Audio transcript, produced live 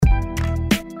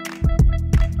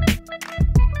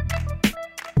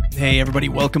Hey everybody,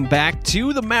 welcome back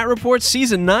to the Matt Report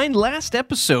Season 9, last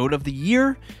episode of the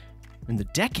year and the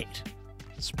decade.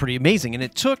 It's pretty amazing, and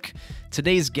it took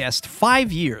today's guest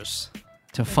 5 years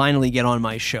to finally get on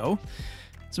my show.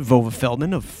 It's Vova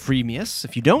Feldman of Freemius.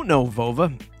 If you don't know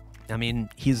Vova, I mean,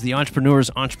 he's the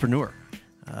entrepreneur's entrepreneur.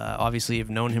 Obviously,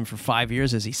 I've known him for 5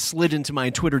 years as he slid into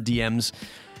my Twitter DMs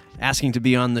asking to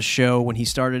be on the show when he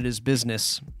started his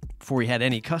business before he had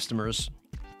any customers.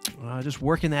 Just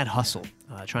working that hustle,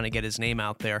 trying to get his name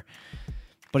out there.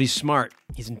 But he's smart,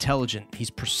 he's intelligent, he's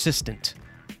persistent,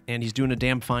 and he's doing a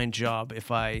damn fine job,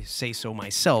 if I say so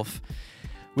myself,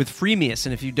 with Freemius.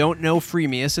 And if you don't know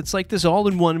Freemius, it's like this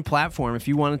all-in-one platform. If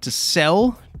you wanted to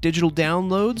sell digital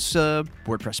downloads,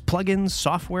 WordPress plugins,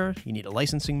 software, you need a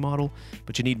licensing model,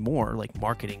 but you need more, like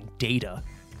marketing, data,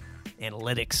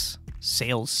 analytics,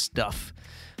 sales stuff.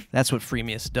 That's what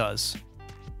Freemius does.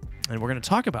 And we're going to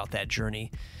talk about that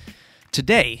journey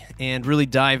today and really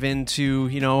dive into,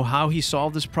 how he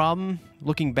solved this problem.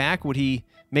 Looking back, would he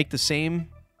make the same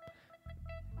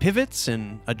pivots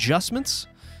and adjustments?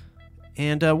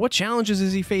 And what challenges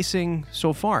is he facing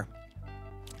so far?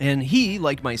 And he,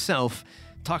 like myself,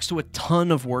 talks to a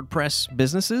ton of WordPress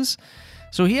businesses.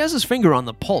 So he has his finger on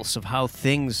the pulse of how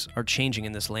things are changing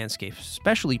in this landscape,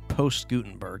 especially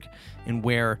post-Gutenberg, and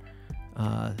where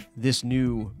this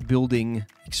new building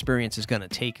experience is going to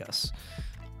take us.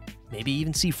 Maybe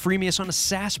even see Freemius on a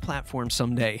SaaS platform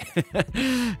someday.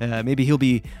 Maybe he'll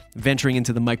be venturing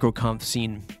into the microconf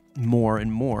scene more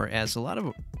and more, as a lot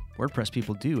of WordPress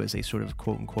people do as they sort of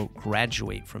quote-unquote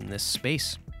graduate from this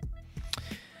space.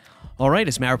 All right,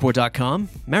 it's mattreport.com.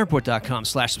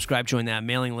 mattreport.com/subscribe. Join that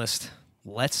mailing list.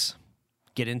 Let's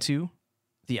get into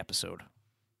the episode.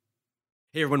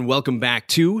 Hey everyone, welcome back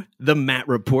to the Matt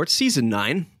Report Season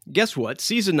 9. Guess what?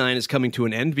 Season 9 is coming to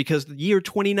an end because the year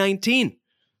 2019,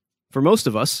 for most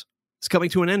of us, is coming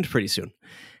to an end pretty soon.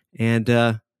 And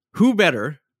who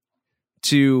better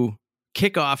to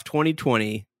kick off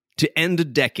 2020 to end a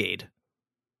decade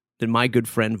than my good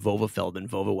friend Vova Feldman.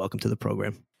 Vova, welcome to the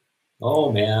program. Oh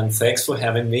man, thanks for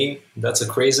having me. That's a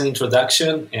crazy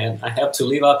introduction, and I have to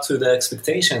live up to the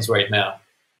expectations right now.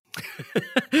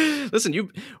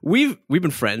 Listen, we've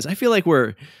been friends. I feel like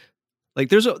we're like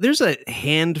there's a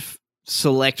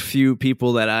select few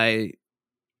people that I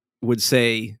would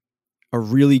say are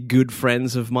really good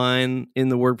friends of mine in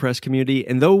the WordPress community,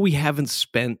 and though we haven't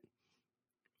spent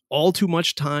all too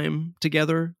much time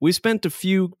together, we spent a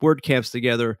few WordCamps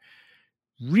together,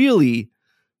 really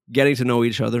getting to know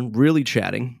each other, really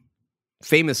chatting.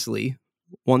 Famously,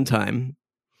 one time,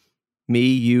 me,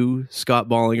 you, Scott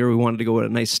Bollinger, we wanted to go to a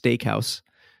nice steakhouse.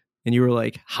 And you were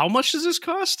like, how much does this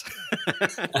cost?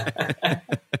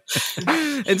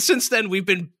 And since then, we've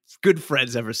been good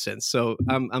friends ever since. So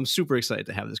I'm super excited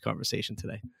to have this conversation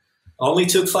today. Only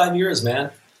took 5 years,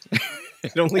 man.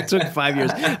 It only took 5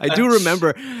 years. I do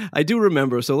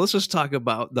remember. So let's just talk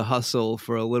about the hustle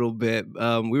for a little bit.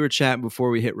 We were chatting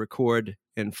before we hit record,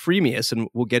 and Freemius, and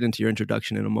we'll get into your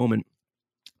introduction in a moment.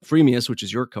 Freemius, which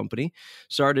is your company,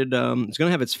 started, it's going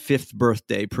to have its 5th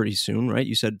birthday pretty soon, right?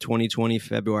 You said 2020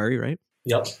 February, right?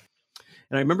 Yep.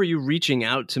 And I remember you reaching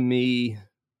out to me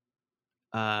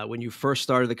when you first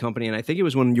started the company, and I think it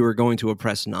was when you were going to a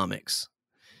Pressnomics.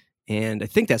 And I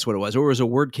think that's what it was. Or it was a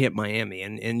WordCamp Miami.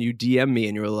 And you DM me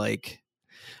and you were like,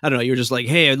 I don't know, you were just like,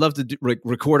 hey, I'd love to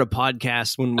record a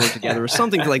podcast when we're together or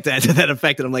something like that to that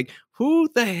effect. And I'm like, who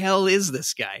the hell is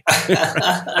this guy?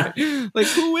 Like,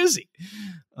 who is he?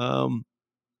 And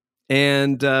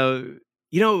then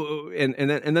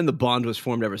the bond was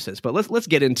formed ever since. But let's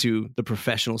get into the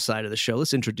professional side of the show.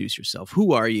 Let's introduce yourself.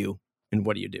 Who are you and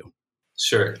what do you do?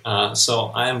 Sure. So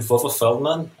I am Vova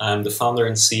Feldman. I'm the founder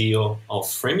and CEO of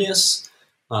Freemius.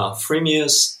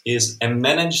 Freemius is a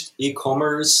managed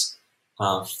e-commerce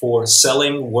for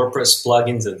selling WordPress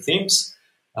plugins and themes,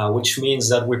 which means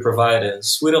that we provide a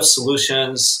suite of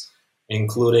solutions,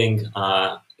 including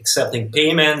accepting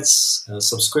payments,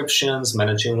 subscriptions,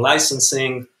 managing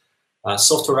licensing,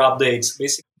 software updates.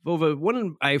 Basically, Vova,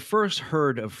 when I first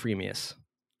heard of Freemius,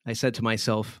 I said to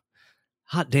myself,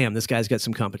 hot damn, this guy's got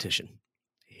some competition.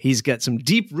 He's got some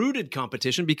deep-rooted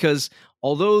competition because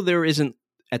although there isn't,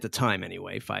 at the time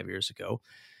anyway, 5 years ago,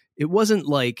 it wasn't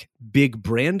like big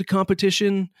brand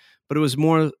competition, but it was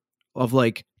more of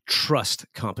like trust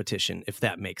competition, if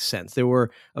that makes sense. There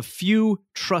were a few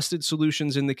trusted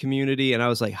solutions in the community, and I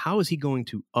was like, how is he going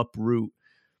to uproot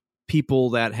people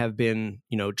that have been,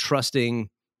 trusting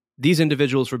these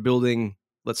individuals for building,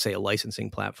 let's say, a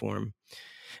licensing platform?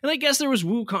 And I guess there was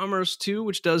WooCommerce too,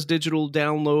 which does digital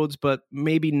downloads, but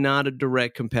maybe not a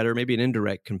direct competitor, maybe an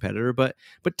indirect competitor. But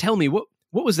tell me,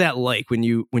 What was that like when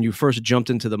you first jumped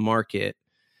into the market?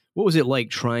 What was it like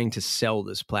trying to sell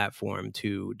this platform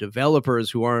to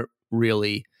developers who aren't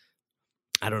really,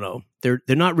 I don't know, they're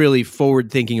not really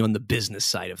forward thinking on the business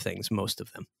side of things, most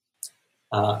of them?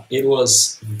 It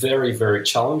was very, very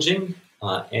challenging.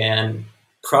 And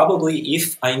probably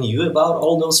if I knew about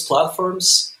all those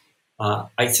platforms,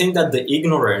 I think that the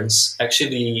ignorance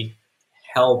actually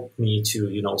helped me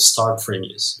to, start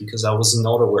Freemius because I was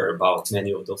not aware about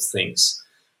many of those things.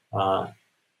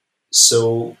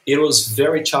 So it was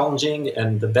very challenging,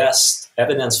 and the best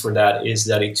evidence for that is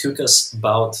that it took us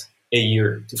about a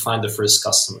year to find the first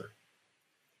customer.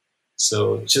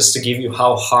 So just to give you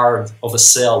how hard of a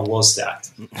sell was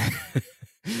that.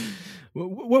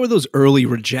 What were those early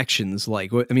rejections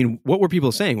like? I mean, what were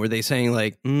people saying? Were they saying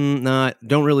like, "Nah,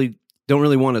 don't really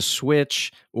want to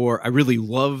switch," or "I really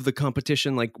love the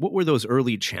competition"? Like, what were those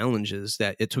early challenges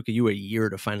that it took you a year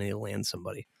to finally land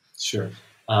somebody? Sure.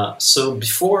 So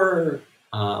before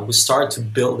we start to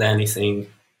build anything,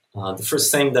 the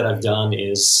first thing that I've done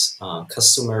is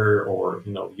customer or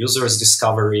users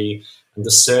discovery,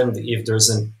 understand if there's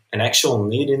an actual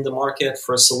need in the market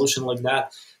for a solution like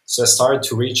that. So I started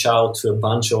to reach out to a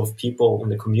bunch of people in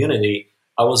the community.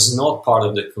 I was not part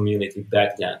of the community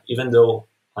back then, even though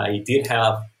I did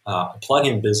have a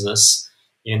plugin business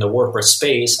in the WordPress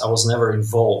space. I was never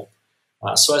involved.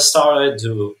 So I started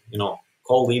to,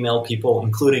 call, email people,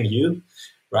 including you,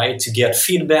 right, to get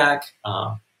feedback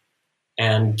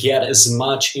and get as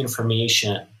much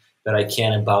information that I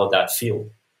can about that field.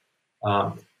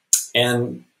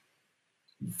 And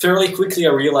fairly quickly,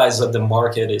 I realized that the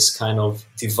market is kind of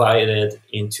divided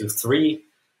into three.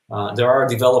 There are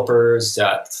developers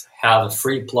that have a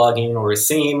free plugin or a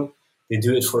theme. They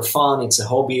do it for fun. It's a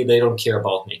hobby. They don't care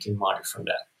about making money from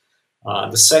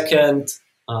that. The second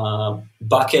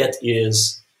bucket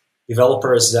is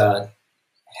developers that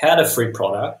had a free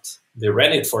product. They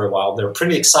ran it for a while. They're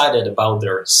pretty excited about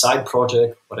their side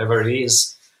project, whatever it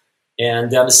is.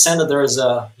 And they understand that there is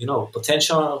a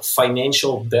potential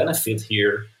financial benefit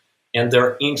here. And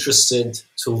they're interested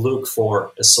to look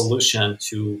for a solution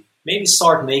to maybe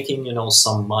start making,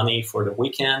 some money for the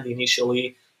weekend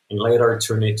initially and later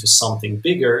turn it to something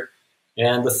bigger.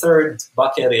 And the third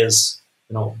bucket is,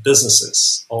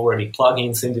 businesses, already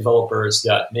plugin theme developers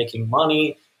that making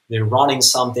money. They're running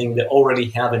something. They already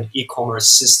have an e-commerce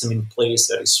system in place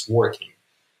that is working.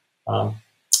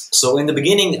 So in the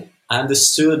beginning, I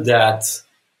understood that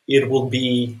it will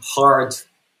be hard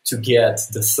to get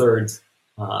the third,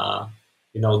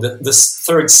 the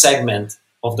third segment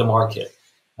of the market,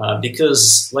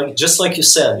 because just like you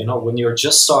said, when you're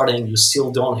just starting, you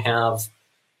still don't have,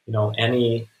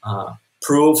 any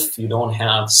proof. You don't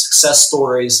have success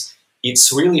stories.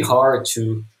 It's really hard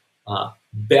to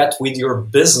bet with your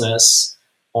business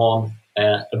on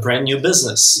a brand new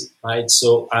business, right?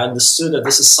 So I understood that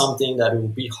this is something that it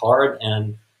would be hard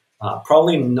and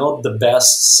probably not the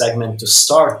best segment to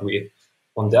start with.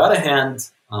 On the other hand,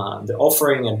 the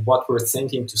offering and what we're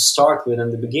thinking to start with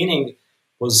in the beginning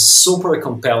was super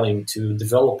compelling to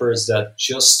developers that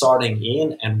just starting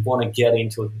in and want to get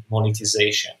into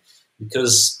monetization.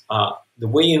 Because the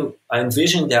way I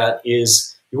envision that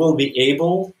is you will be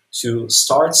able to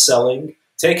start selling,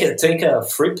 take a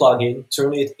free plugin,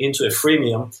 turn it into a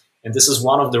freemium. And this is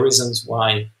one of the reasons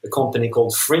why the company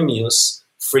called Freemius,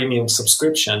 freemium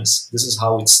subscriptions, this is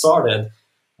how it started.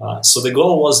 So the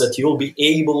goal was that you'll be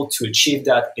able to achieve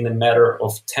that in a matter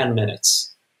of 10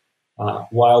 minutes.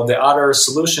 While the other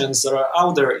solutions that are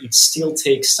out there, it still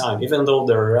takes time. Even though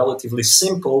they're relatively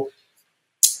simple,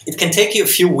 it can take you a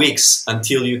few weeks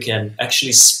until you can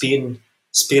actually spin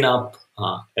up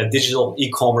a digital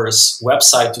e-commerce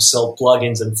website to sell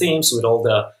plugins and themes with all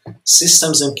the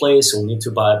systems in place. You'll need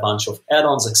to buy a bunch of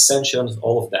add-ons, extensions,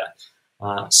 all of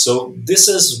that. So this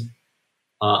is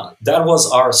that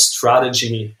was our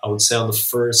strategy, I would say, on the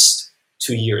first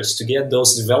 2 years to get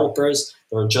those developers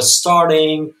that are just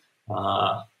starting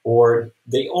or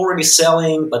they already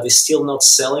selling, but they're still not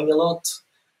selling a lot.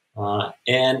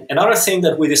 And another thing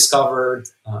that we discovered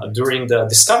during the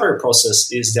discovery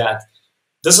process is that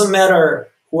doesn't matter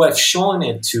who I've shown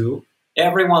it to,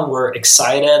 everyone were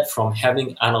excited from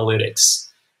having analytics.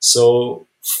 So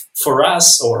for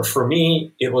us, or for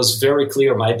me, it was very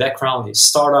clear. My background is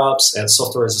startups and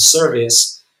software as a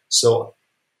service. So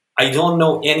I don't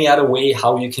know any other way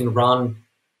how you can run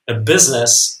a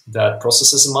business that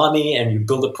processes money and you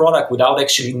build a product without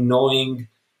actually knowing,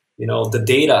 the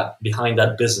data behind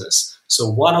that business. So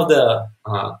one of the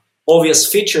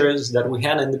obvious features that we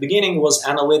had in the beginning was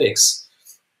analytics.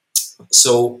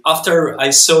 So after I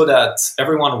saw that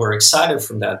everyone were excited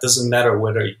from that, doesn't matter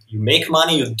whether you make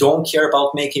money, you don't care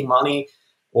about making money,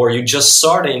 or you just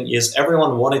starting, is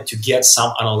everyone wanted to get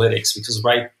some analytics because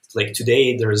like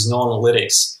today there is no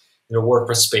analytics in the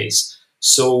WordPress space.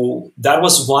 So that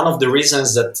was one of the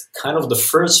reasons that kind of the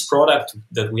first product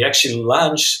that we actually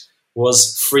launched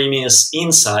was Freemius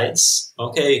Insights,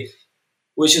 okay,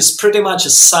 which is pretty much a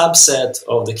subset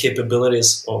of the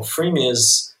capabilities of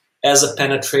Freemius as a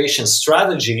penetration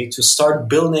strategy to start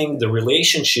building the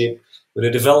relationship with the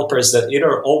developers that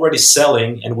either already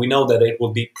selling, and we know that it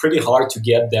will be pretty hard to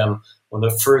get them on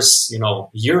the first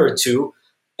year or two.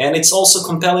 And it's also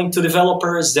compelling to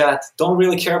developers that don't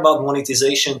really care about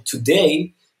monetization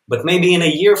today, but maybe in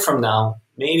a year from now,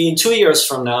 maybe in 2 years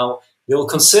from now, they'll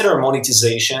consider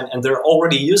monetization and they're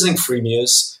already using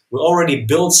Freemius. We already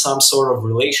built some sort of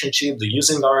relationship, they're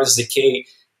using our SDK,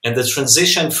 and the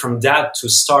transition from that to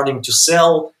starting to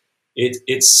sell,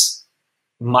 it's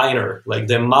minor. Like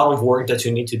the amount of work that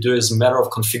you need to do is a matter of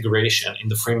configuration in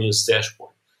the Freemius dashboard.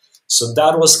 So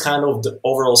that was kind of the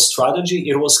overall strategy.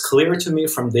 It was clear to me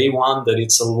from day one that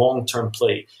it's a long-term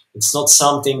play. It's not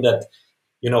something that,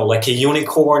 like a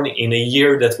unicorn in a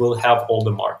year that will have all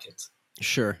the market.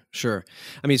 Sure.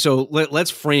 I mean, so let's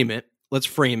frame it.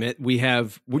 We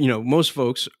have, most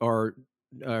folks are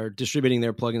distributing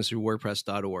their plugins through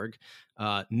WordPress.org.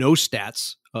 No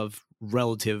stats of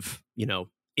relative,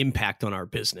 impact on our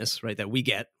business, right? That we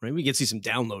get, right? We get to see some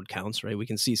download counts, right? We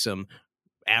can see some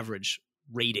average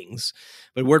ratings,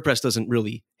 but WordPress doesn't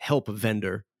really help a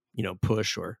vendor,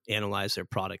 push or analyze their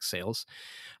product sales.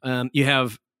 You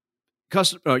have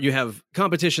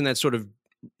competition that's sort of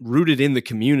rooted in the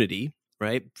community,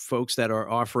 right? Folks that are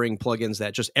offering plugins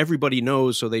that just everybody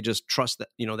knows, so they just trust that,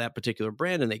 that particular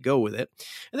brand and they go with it.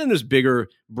 And then there's bigger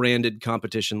branded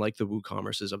competition like the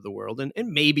WooCommerces of the world, and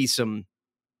maybe some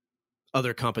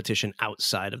other competition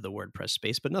outside of the WordPress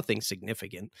space, but nothing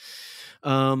significant.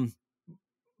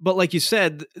 But like you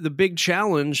said, the big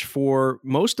challenge for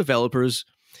most developers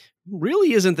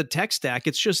really isn't the tech stack.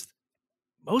 It's just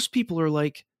most people are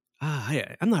like,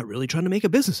 I'm not really trying to make a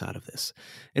business out of this.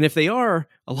 And if they are,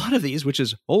 a lot of these, which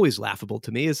is always laughable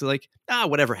to me, is like,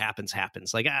 whatever happens,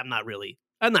 happens. Like, I'm not really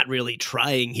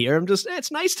trying here.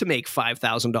 It's nice to make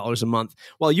 $5,000 a month.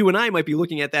 While you and I might be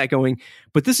looking at that going,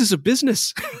 but this is a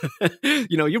business.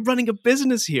 You're running a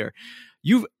business here.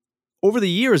 Over the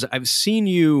years, I've seen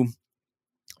you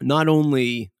not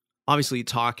only obviously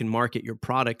talk and market your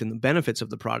product and the benefits of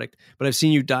the product, but I've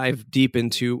seen you dive deep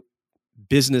into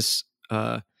business.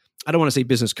 I don't want to say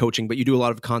business coaching, but you do a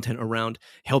lot of content around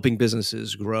helping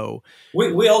businesses grow.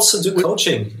 We also do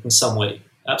coaching in some way.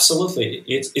 Absolutely.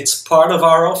 It's part of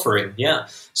our offering. Yeah.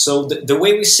 So the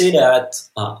way we see that,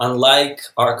 unlike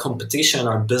our competition,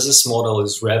 our business model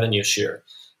is revenue share,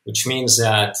 which means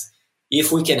that if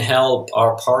we can help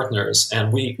our partners,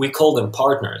 and we call them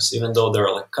partners, even though they're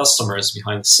like customers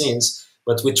behind the scenes,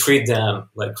 but we treat them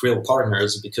like real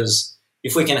partners, because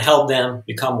if we can help them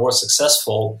become more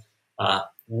successful,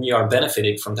 we are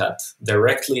benefiting from that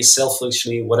directly,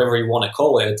 selfishly, whatever you want to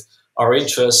call it. Our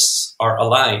interests are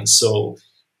aligned. So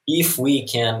if we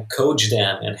can coach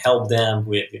them and help them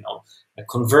with, a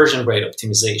conversion rate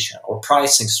optimization or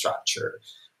pricing structure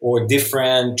or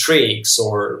different tricks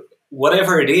or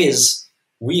whatever it is,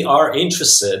 we are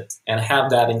interested and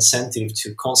have that incentive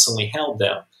to constantly help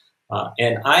them.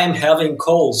 And I am having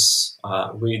calls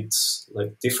with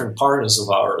like different partners of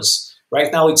ours. Right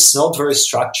now, it's not very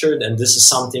structured, and this is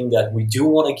something that we do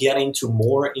want to get into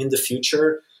more in the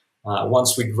future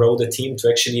once we grow the team, to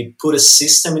actually put a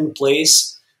system in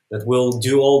place that will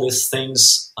do all these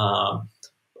things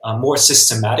more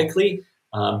systematically.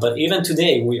 But even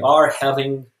today, we are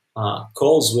having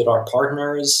calls with our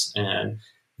partners, and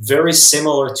very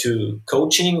similar to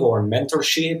coaching or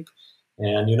mentorship.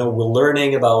 And, we're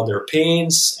learning about their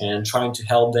pains and trying to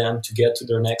help them to get to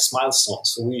their next milestone.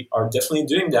 So we are definitely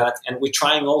doing that. And we're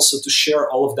trying also to share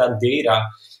all of that data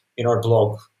in our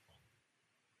blog.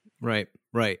 Right.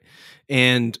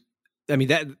 And I mean,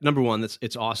 that number one,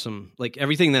 it's awesome. Like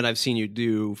everything that I've seen you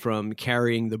do, from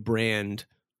carrying the brand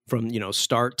from,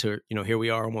 start to, here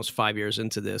we are almost 5 years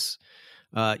into this.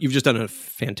 You've just done a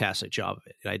fantastic job of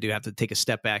it. And I do have to take a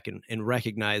step back and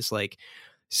recognize, like,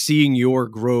 seeing your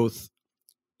growth,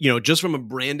 just from a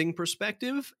branding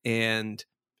perspective and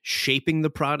shaping the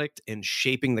product and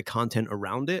shaping the content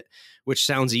around it, which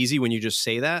sounds easy when you just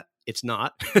say that. It's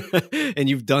not. And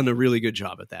you've done a really good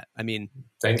job at that. I mean,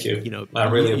 thank you. I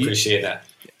really appreciate that.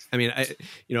 I mean,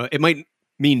 it might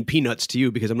mean peanuts to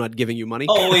you because I'm not giving you money.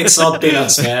 Oh, it's not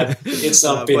peanuts, man. It's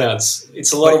not peanuts.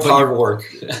 It's a lot of hard work.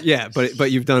 Yeah,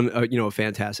 but you've done a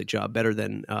fantastic job, better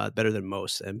than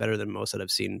most that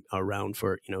I've seen around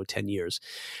for 10 years.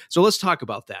 So let's talk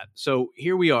about that. So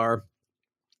here we are,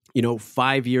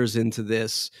 5 years into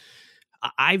this.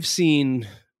 I've seen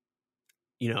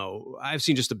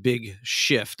just a big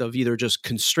shift of either just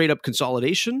straight up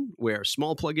consolidation, where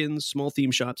small plugins, small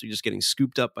theme shops are just getting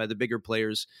scooped up by the bigger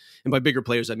players. And by bigger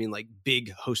players, I mean like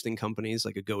big hosting companies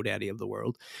like a GoDaddy of the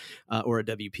world or a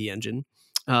WP Engine,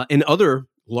 and other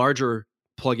larger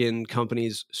plugin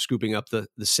companies scooping up the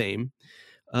same.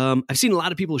 I've seen a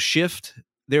lot of people shift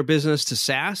their business to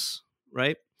SaaS,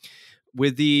 right?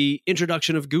 With the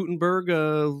introduction of Gutenberg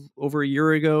over a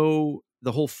year ago,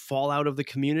 the whole fallout of the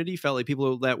community felt like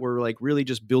people that were like really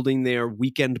just building their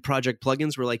weekend project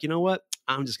plugins were like, you know what,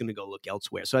 I'm just going to go look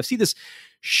elsewhere. So I see this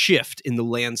shift in the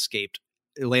landscape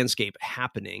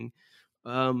happening.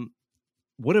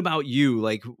 What about you?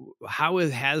 Like, how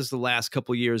has the last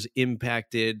couple of years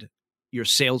impacted your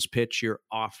sales pitch, your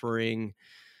offering,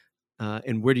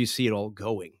 and where do you see it all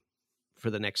going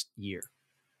for the next year?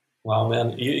 Wow,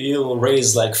 man, you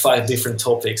raised like 5 different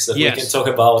topics that we can talk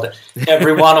about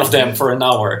every one of them for an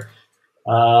hour.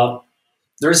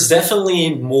 There's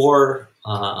definitely more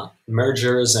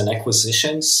mergers and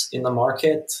acquisitions in the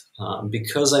market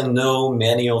because I know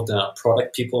many of the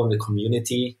product people in the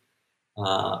community,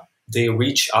 they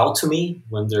reach out to me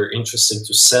when they're interested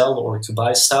to sell or to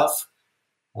buy stuff.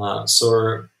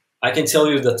 So I can tell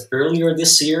you that earlier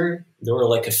this year, there were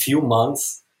like a few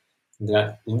months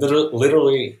that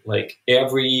literally like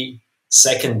every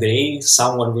second day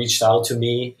someone reached out to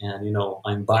me and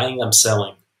I'm buying, I'm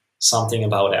selling, something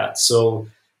about that. So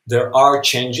there are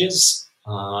changes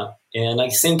and I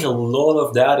think a lot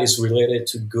of that is related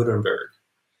to Gutenberg.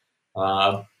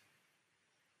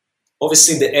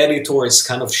 Obviously the editor is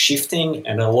kind of shifting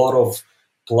and a lot of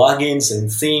plugins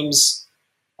and themes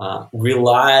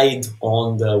relied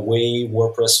on the way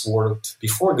WordPress worked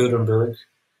before Gutenberg.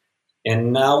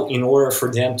 And now, in order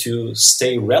for them to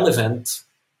stay relevant,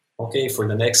 for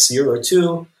the next year or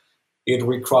two, it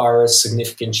requires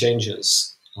significant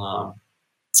changes.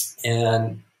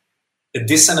 And a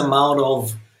decent amount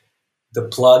of the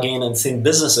plugin and theme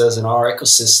businesses in our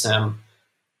ecosystem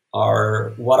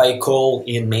are what I call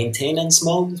in maintenance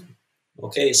mode.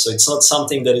 So it's not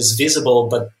something that is visible,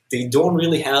 but they don't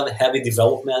really have heavy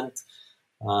development.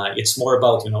 It's more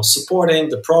about supporting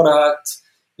the product,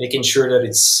 making sure that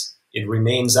it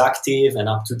remains active and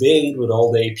up to date with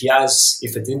all the APIs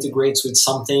if it integrates with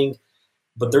something,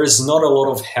 but there is not a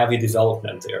lot of heavy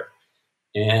development there.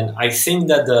 And I think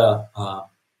that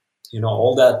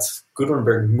all that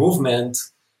Gutenberg movement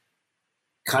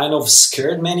kind of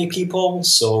scared many people.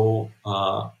 So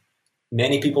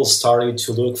many people started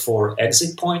to look for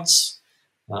exit points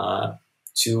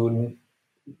to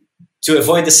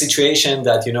avoid the situation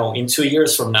that, in 2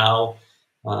 years from now,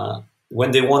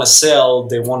 when they want to sell,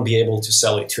 they won't be able to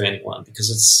sell it to anyone because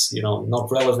it's not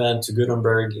relevant to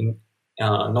Gutenberg,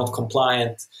 not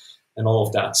compliant, and all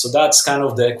of that. So that's kind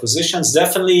of the acquisitions.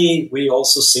 Definitely, we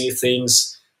also see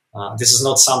things. This is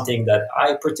not something that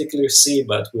I particularly see,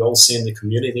 but we all see in the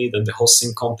community that the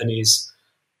hosting companies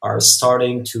are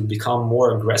starting to become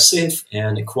more aggressive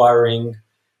and acquiring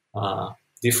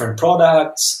different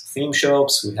products, theme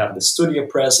shops. We have the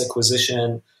StudioPress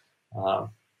acquisition.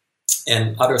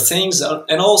 And other things.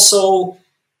 And also,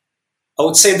 I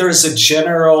would say there is a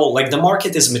general, the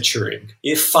market is maturing.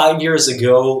 If 5 years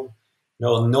ago,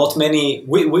 not many,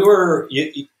 we were,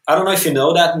 I don't know if you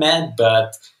know that, Matt,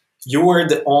 but you were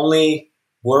the only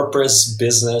WordPress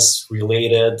business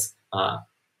related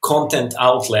content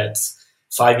outlet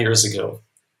 5 years ago.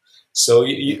 So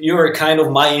you were kind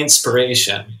of my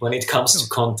inspiration when it comes to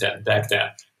content back then.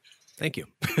 Thank you.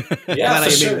 Yeah, for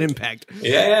sure. Made an impact.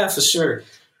 Yeah, for sure.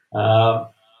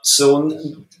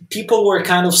 So people were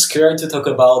kind of scared to talk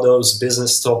about those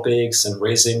business topics and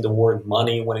raising the word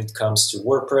money when it comes to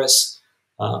WordPress.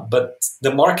 But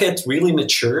the market really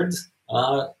matured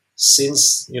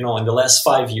since, in the last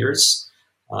 5 years.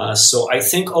 So I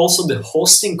think also the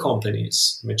hosting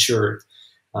companies matured.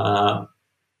 I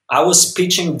was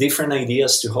pitching different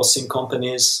ideas to hosting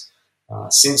companies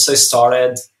since I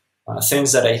started,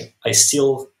 things that I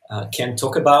still can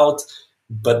talk about.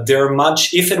 But they're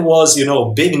much, if it was,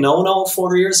 big no-no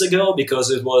 4 years ago,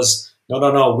 because it was,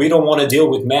 no, we don't want to deal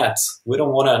with Matt. We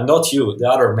don't want to, not you, the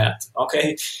other Matt,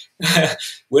 okay?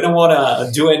 We don't want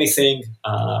to do anything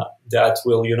that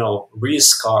will,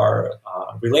 risk our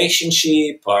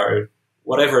relationship or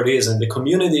whatever it is in the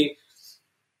community.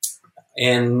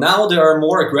 And now they are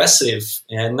more aggressive,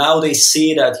 and now they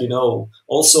see that,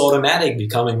 also Automattic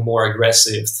becoming more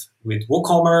aggressive with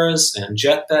WooCommerce and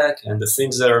Jetpack and the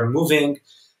things that are moving.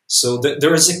 So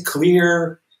there is a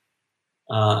clear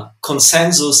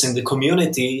consensus in the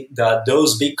community that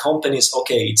those big companies,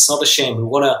 okay, it's not a shame.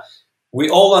 We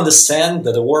all understand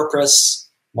that the WordPress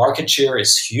market share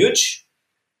is huge,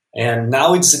 and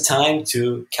now it's the time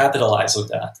to capitalize on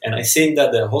that. And I think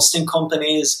that the hosting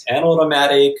companies and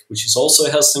Automattic, which is also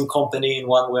a hosting company in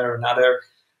one way or another,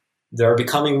 they're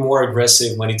becoming more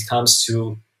aggressive when it comes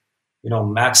to,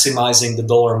 maximizing the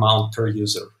dollar amount per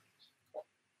user.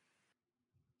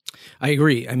 I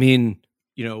agree. I mean,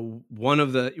 one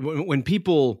of the when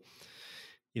people,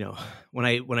 when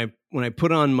I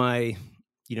put on my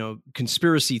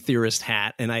conspiracy theorist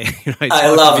hat, and I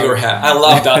love your hat. I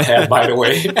love that hat, by the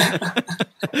way.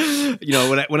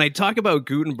 When I talk about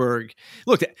Gutenberg,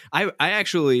 look, I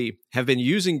actually have been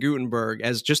using Gutenberg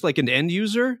as just like an end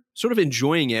user, sort of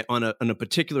enjoying it on a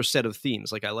particular set of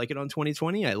themes. Like I like it on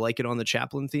 2020, I like it on the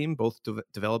Chaplin theme, both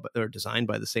developed or designed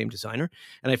by the same designer,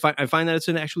 and I find that it's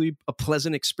actually a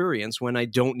pleasant experience when I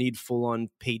don't need full on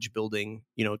page building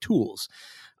tools.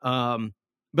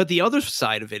 But the other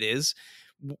side of it is,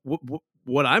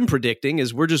 what I'm predicting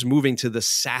is we're just moving to the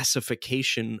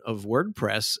SaaSification of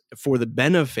WordPress for the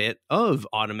benefit of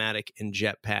Automattic and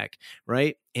Jetpack,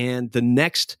 right? And the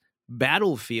next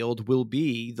battlefield will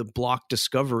be the block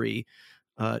discovery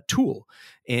tool.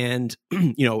 And,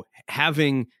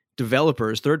 having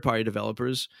developers, third-party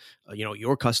developers,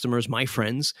 your customers, my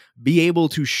friends, be able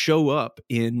to show up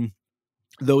in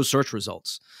those search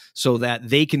results so that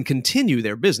they can continue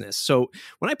their business. So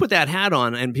when I put that hat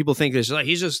on and people think this, like,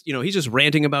 he's just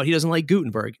ranting about he doesn't like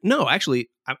Gutenberg. No, actually,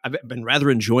 I've been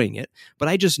rather enjoying it, but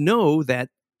I just know that,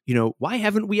 why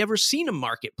haven't we ever seen a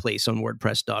marketplace on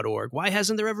WordPress.org? Why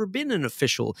hasn't there ever been an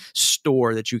official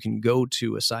store that you can go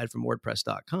to aside from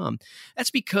WordPress.com?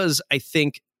 That's because I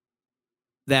think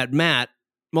that Matt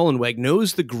Mullenweg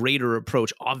knows the greater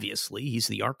approach. Obviously, he's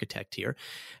the architect here.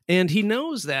 And he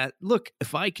knows that, look,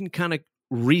 if I can kind of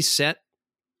reset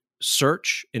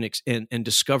search and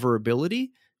discoverability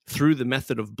through the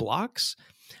method of blocks,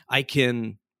 I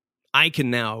can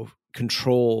now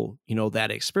control,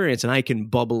 that experience, and I can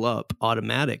bubble up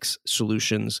Automattic's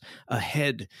solutions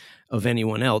ahead of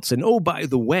anyone else. And oh, by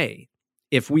the way,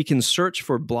 if we can search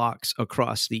for blocks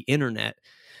across the internet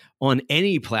on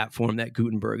any platform that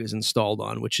Gutenberg is installed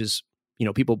on, which is,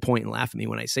 people point and laugh at me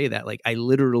when I say that. Like, I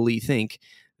literally think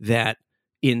that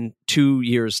in 2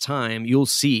 years' time, you'll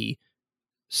see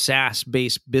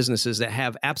SaaS-based businesses that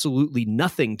have absolutely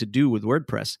nothing to do with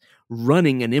WordPress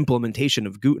running an implementation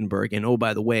of Gutenberg. And oh,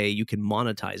 by the way, you can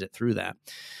monetize it through that.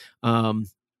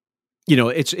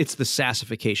 It's the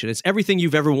SaaSification. It's everything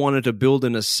you've ever wanted to build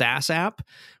in a SaaS app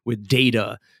with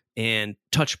data and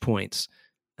touch points.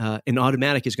 And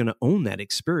Automattic is going to own that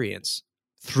experience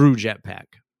through Jetpack.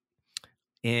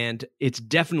 And it's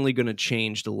definitely going to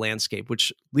change the landscape,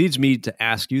 which leads me to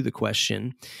ask you the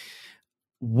question,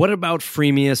 what about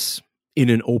Freemius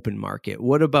in an open market?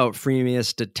 What about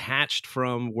Freemius detached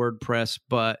from WordPress,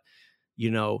 but,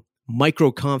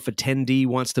 MicroConf attendee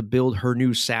wants to build her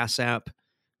new SaaS app,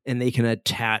 and they can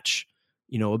attach,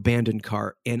 abandoned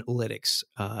cart analytics,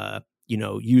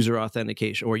 user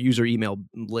authentication or user email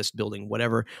list building,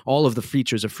 whatever, all of the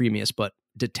features of Freemius, but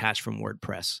detached from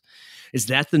WordPress. Is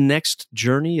that the next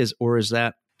journey, or is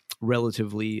that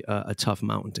relatively a tough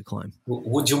mountain to climb?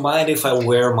 Would you mind if I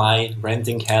wear my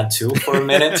renting hat too for a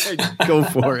minute? Go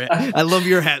for it. I love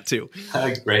your hat too.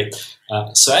 Great.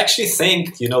 So I actually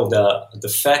think,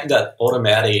 the fact that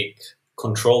Automattic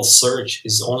control search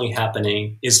is already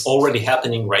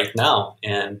happening right now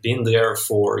and been there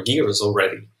for years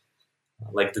already.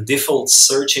 Like the default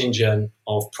search engine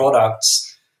of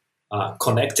products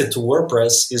connected to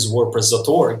WordPress is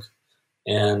WordPress.org.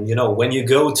 And, when you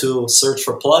go to search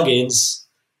for plugins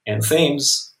and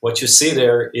themes, what you see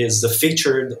there is the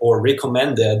featured or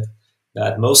recommended,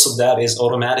 that most of that is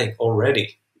Automattic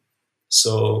already.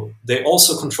 So they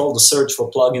also control the search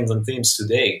for plugins and themes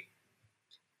today,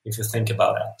 if you think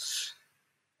about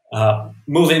that.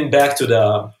 Moving back to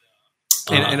the...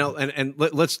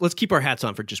 let's keep our hats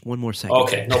on for just one more second.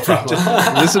 Okay, no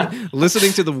problem.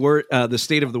 Listening to the word, the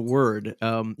state of the word.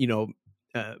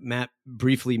 Matt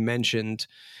briefly mentioned,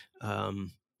 we're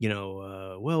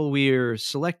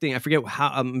selecting. I forget how.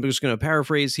 I'm just going to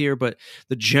paraphrase here, but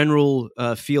the general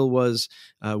feel was,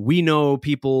 we know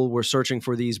people were searching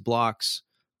for these blocks,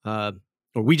 or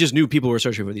we just knew people were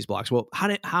searching for these blocks. Well,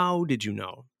 how did you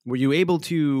know? Were you able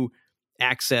to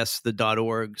access the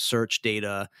 .org search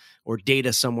data or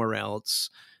data somewhere else?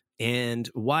 And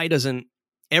why doesn't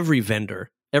every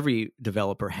vendor, every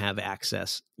developer have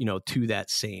access, to that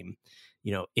same,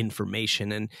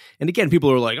 information. And again,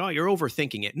 people are like, oh, you're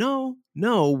overthinking it. No,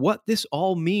 what this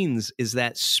all means is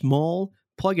that small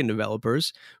plugin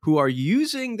developers who are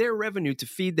using their revenue to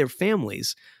feed their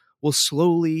families will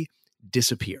slowly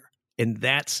disappear. And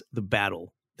that's the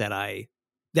battle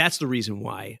that's the reason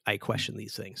why I question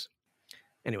these things.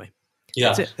 Anyway. Yeah,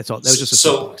 that's it. That's all. That was just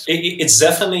it's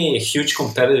definitely a huge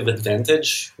competitive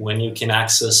advantage when you can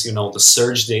access, the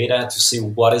search data to see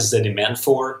what is the demand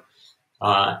for.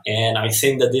 And I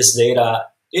think that this data,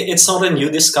 it's not a new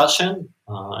discussion.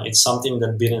 It's something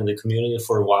that's been in the community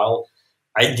for a while.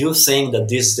 I do think that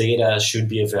this data should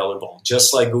be available.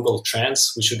 Just like Google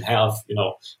Trends, we should have,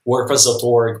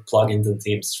 WordPress.org plugins and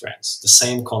themes trends, the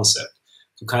same concept,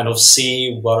 to kind of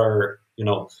see what are,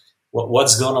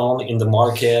 what's going on in the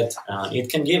market. It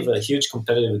can give a huge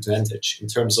competitive advantage in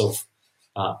terms of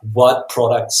what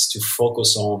products to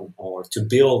focus on or to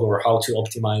build or how to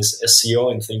optimize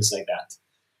SEO and things like that.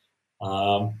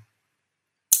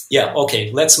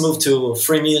 Okay, let's move to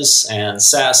freemius and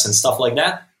SaaS and stuff like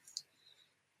that.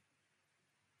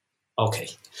 Okay,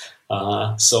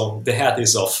 so the hat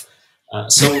is off.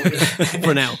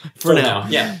 For now.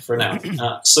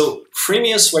 So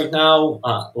freemius right now,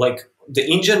 the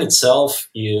engine itself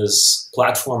is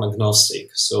platform agnostic.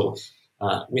 So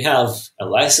we have a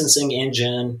licensing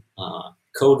engine,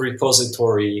 code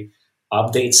repository,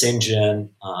 updates engine,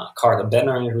 cart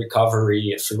abandonment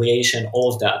recovery, affiliation,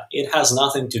 all of that. It has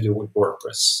nothing to do with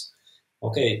WordPress.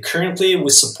 Okay, currently we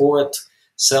support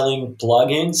selling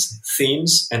plugins,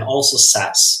 themes, and also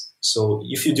SaaS. So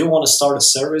if you do want to start a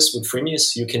service with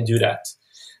freemius, you can do that.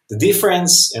 The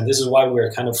difference, and this is why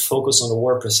we're kind of focused on the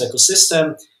WordPress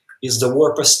ecosystem, is the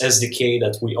WordPress SDK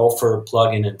that we offer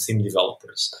plugin and theme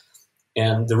developers.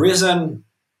 And the reason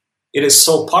it is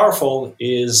so powerful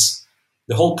is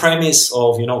the whole premise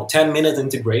of 10-minute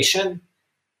integration.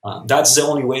 That's the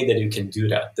only way that you can do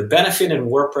that. The benefit in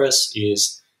WordPress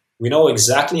is we know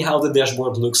exactly how the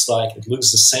dashboard looks like. It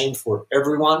looks the same for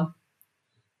everyone.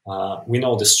 We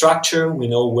know the structure. We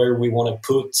know where we want to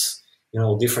put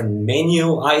different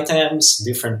menu items,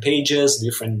 different pages,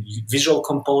 different visual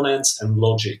components, and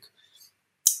logic.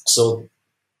 So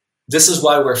this is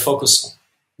why we're focused on.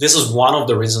 This is one of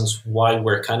the reasons why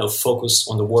we're kind of focused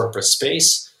on the WordPress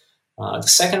space. The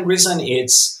second reason,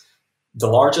 it's the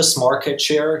largest market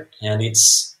share and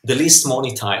it's the least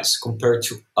monetized compared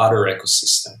to other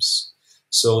ecosystems.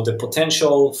 So the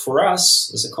potential for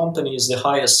us as a company is the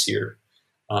highest here.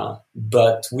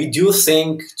 But we do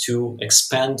think to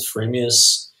expand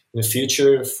freemius in the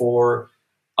future for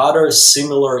other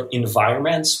similar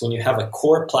environments when you have a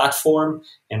core platform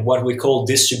and what we call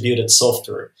distributed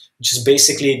software, which is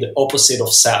basically the opposite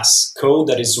of SaaS, code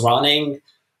that is running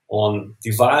on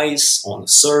device, on a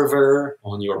server,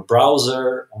 on your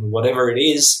browser, on whatever it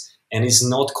is, and is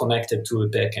not connected to a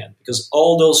backend. Because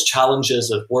all those challenges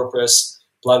that WordPress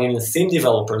plugin and theme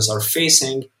developers are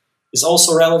facing is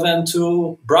also relevant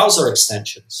to browser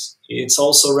extensions. It's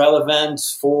also relevant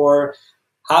for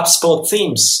HubSpot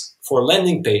themes, for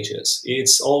landing pages.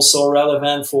 It's also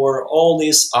relevant for all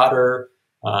these other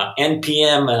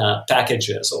NPM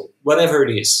packages or whatever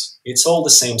it is. It's all the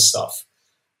same stuff.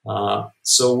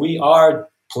 So we are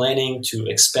planning to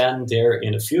expand there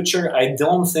in the future. I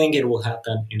don't think it will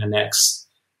happen in the next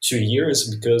 2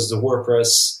 years because the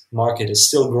WordPress market is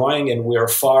still growing and we are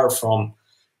far from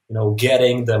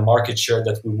getting the market share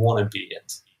that we want to be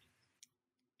at.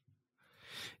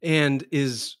 And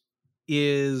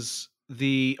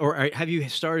have you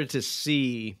started to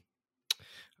see,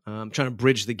 trying to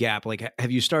bridge the gap,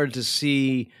 have you started to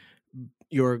see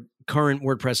your current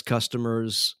WordPress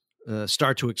customers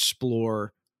start to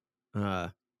explore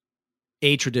a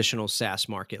traditional SaaS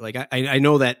market? I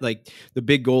know that the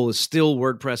big goal is still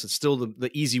WordPress. It's still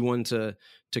the easy one to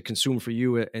consume for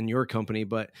you and your company,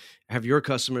 but have your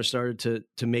customers started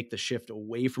to make the shift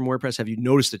away from WordPress? Have you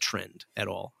noticed a trend at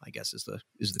all, I guess is the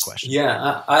question.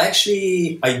 Yeah,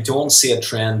 I don't see a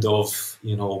trend of,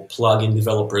 plugin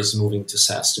developers moving to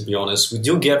SaaS, to be honest. We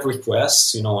do get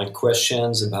requests, and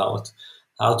questions about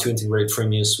how to integrate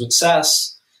freemius with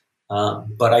SaaS,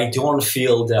 but I don't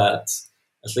feel that,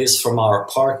 at least from our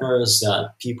partners,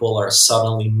 that people are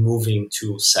suddenly moving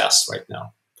to SaaS right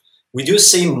now. We do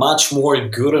see much more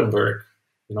Gutenberg,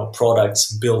 products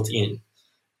built in.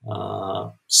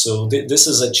 So this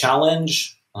is a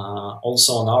challenge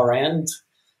also on our end,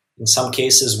 in some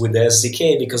cases with the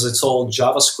SDK, because it's all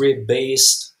JavaScript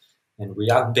based and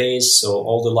React based. So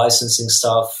all the licensing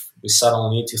stuff, we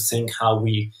suddenly need to think how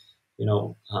we,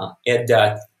 add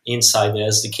that inside the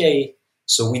SDK.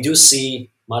 So we do see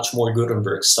much more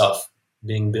Gutenberg stuff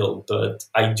being built, but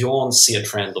I don't see a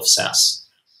trend of SaaS.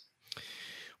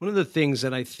 One of the things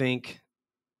that I think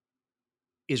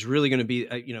is really going to be,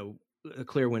 a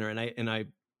clear winner,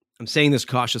 I'm saying this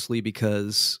cautiously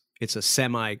because it's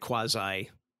a quasi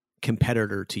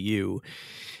competitor to you,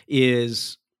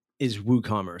 is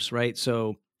WooCommerce, right?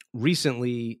 So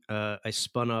recently, I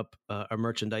spun up a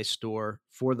merchandise store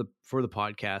for the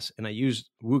podcast, and I used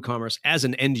WooCommerce as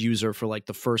an end user for like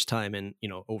the first time in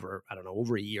over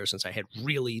a year since I had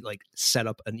really like set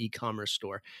up an e-commerce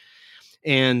store.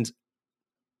 And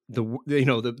the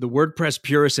WordPress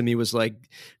purist in me was like,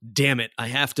 damn it, I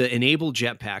have to enable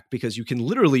Jetpack because you can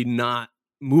literally not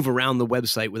move around the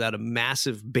website without a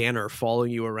massive banner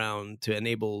following you around to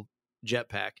enable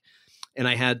Jetpack. And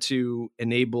I had to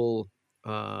enable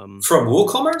from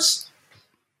WooCommerce.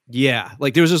 Yeah,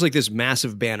 like there was just like this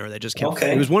massive banner that just kept.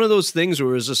 Okay. It was one of those things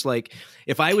where it was just like,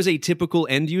 if I was a typical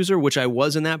end user, which I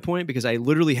was in that point, because I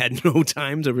literally had no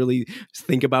time to really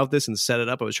think about this and set it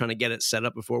up. I was trying to get it set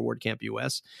up before WordCamp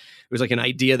US. It was like an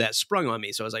idea that sprung on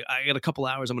me. So I was like, I got a couple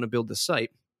hours, I'm going to build this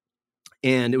site.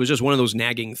 And it was just one of those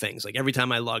nagging things. Like every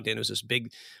time I logged in, it was this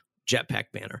big Jetpack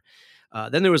banner.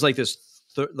 Then there was like this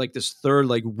third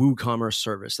WooCommerce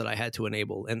service that I had to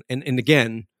enable. And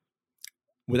again,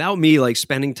 without me like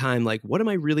spending time, like, what am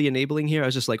I really enabling here? I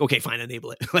was just like, okay, fine,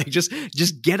 enable it. Like, just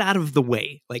get out of the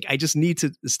way. Like, I just need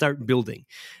to start building.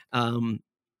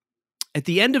 At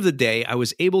the end of the day, I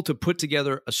was able to put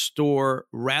together a store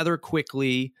rather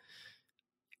quickly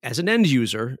as an end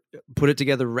user, put it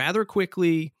together rather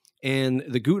quickly. And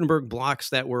the Gutenberg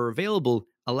blocks that were available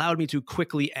allowed me to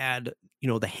quickly add,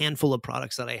 the handful of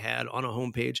products that I had on a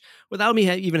homepage without me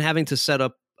even having to set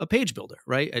up a page builder,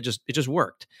 right? It just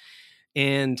worked.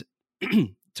 And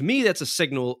to me, that's a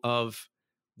signal of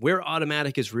where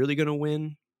Automattic is really going to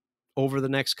win over the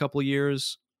next couple of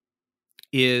years.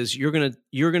 Is you're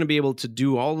gonna be able to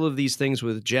do all of these things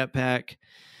with Jetpack,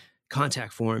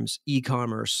 contact forms,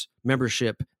 e-commerce,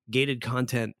 membership, gated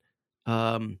content,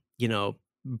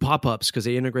 pop-ups because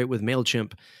they integrate with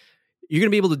MailChimp. You're going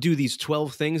to be able to do these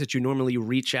 12 things that you normally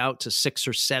reach out to 6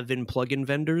 or 7 plugin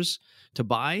vendors to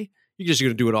buy. You're just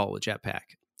going to do it all with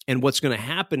Jetpack. And what's going to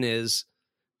happen is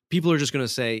people are just going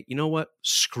to say, you know what?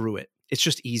 Screw it. It's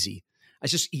just easy.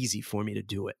 It's just easy for me to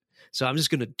do it. So I'm just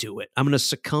going to do it. I'm going to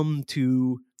succumb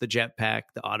to the Jetpack,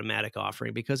 the Automattic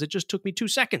offering, because it just took me 2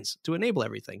 seconds to enable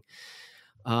everything.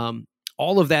 All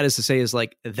of that is to say is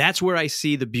like, that's where I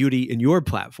see the beauty in your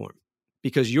platform,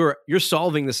 because you're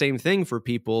solving the same thing for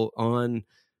people on,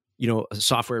 a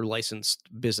software licensed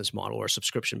business model or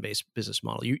subscription-based business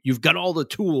model. You've got all the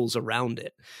tools around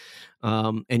it.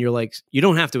 And you're like, you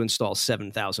don't have to install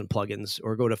 7,000 plugins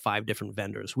or go to 5 different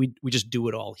vendors. We just do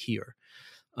it all here.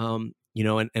 And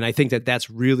I think that that's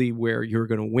really where you're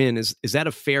going to win. Is that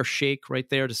a fair shake right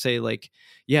there to say like,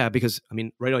 yeah, because I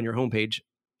mean, right on your homepage,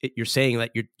 you're saying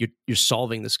that you're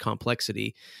solving this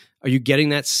complexity. Are you getting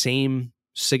that same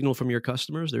signal from your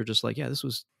customers? They're just like, yeah, this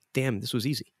was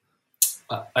easy.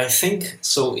 I think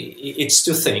so. It's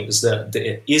 2 things: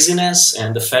 the easiness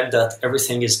and the fact that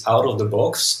everything is out of the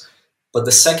box. But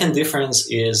the second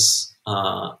difference is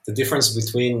the difference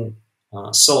between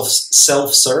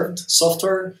self-served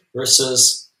software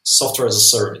versus software as a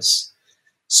service.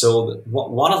 So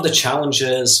one of the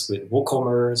challenges with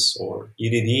WooCommerce or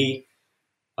EDD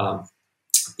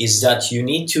is that you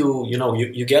need to,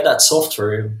 you get that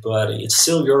software, but it's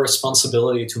still your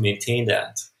responsibility to maintain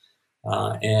that.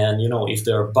 And if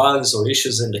there are bugs or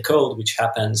issues in the code, which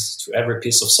happens to every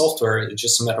piece of software, it's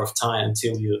just a matter of time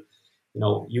until you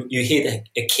hit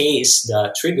a case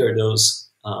that trigger those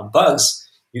bugs.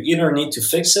 You either need to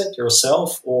fix it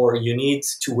yourself or you need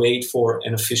to wait for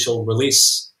an official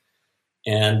release.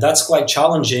 And that's quite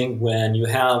challenging when you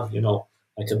have,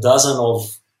 like a dozen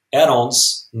of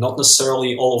add-ons. Not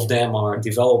necessarily all of them are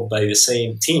developed by the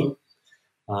same team.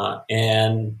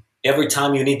 And every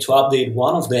time you need to update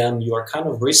one of them, you are kind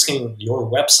of risking your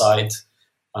website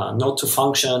not to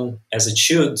function as it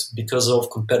should because of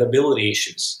compatibility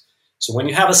issues. So when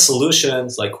you have a solution,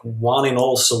 like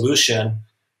one-in-all solution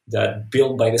that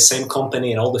built by the same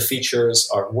company and all the features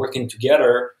are working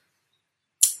together,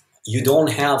 you don't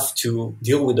have to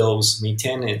deal with those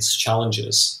maintenance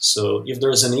challenges. So if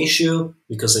there's an issue,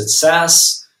 because it's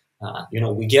SaaS,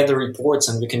 we get the reports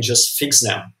and we can just fix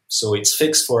them. So it's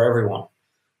fixed for everyone.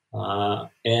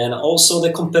 And also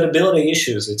the compatibility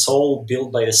issues. It's all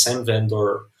built by the same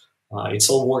vendor. It's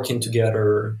all working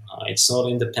together. It's not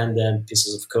independent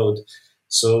pieces of code.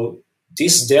 So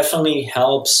this definitely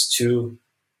helps to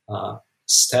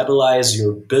stabilize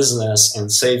your business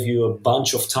and save you a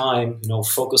bunch of time,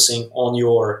 focusing on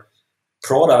your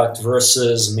product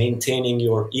versus maintaining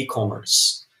your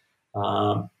e-commerce.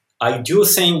 I do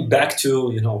think back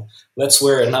to, let's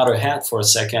wear another hat for a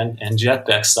second and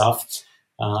Jetpack stuff.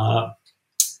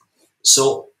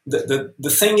 So the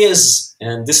thing is,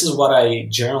 and this is what I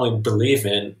generally believe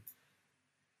in,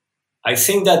 I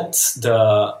think that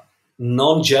the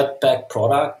non-Jetpack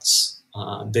products,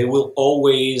 they will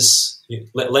always,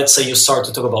 let's say you start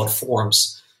to talk about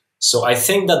forms. So I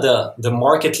think that the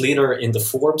market leader in the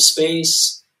form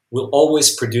space will always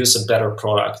produce a better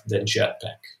product than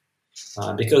Jetpack.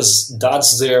 Because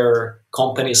that's their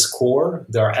company's core.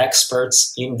 They're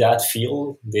experts in that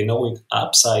field. They know it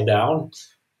upside down.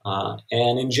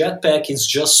 And in Jetpack, it's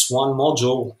just one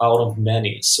module out of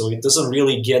many. So it doesn't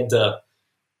really get the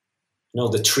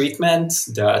treatment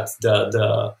that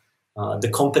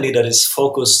the company that is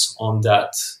focused on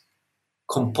that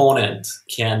component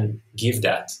can give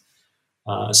that.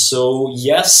 So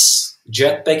yes,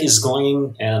 Jetpack is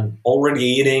going and already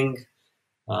eating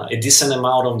a decent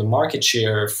amount of the market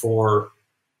share for,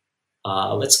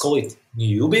 let's call it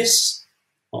newbies,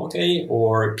 okay,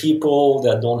 or people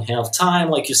that don't have time.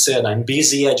 Like you said, I'm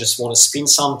busy, I just want to spin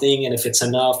something, and if it's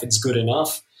enough, it's good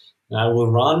enough, and I will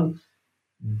run.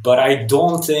 But I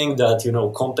don't think that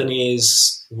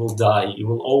companies will die. You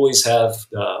will always have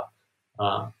the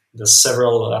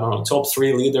several, top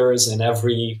 3 leaders in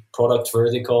every product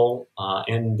vertical,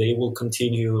 and they will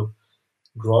continue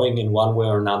growing in one way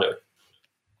or another.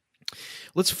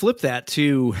 Let's flip that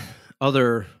to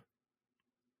other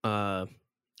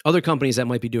companies that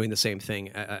might be doing the same thing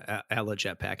a la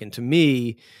Jetpack. And to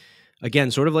me, again,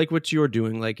 sort of like what you're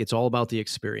doing, like it's all about the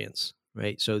experience,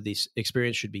 right? So the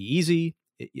experience should be easy.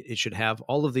 It should have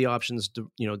all of the options,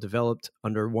 developed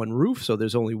under one roof. So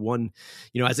there's only one,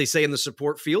 as they say in the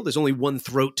support field, there's only one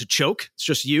throat to choke. It's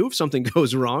just you. If something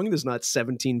goes wrong, there's not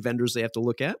 17 vendors they have to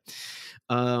look at.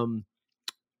 I've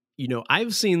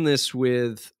seen this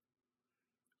with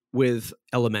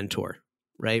Elementor,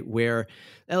 right? Where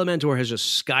Elementor has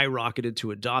just skyrocketed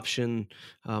to adoption,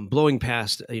 blowing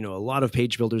past, a lot of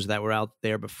page builders that were out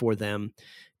there before them.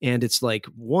 And it's like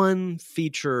one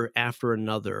feature after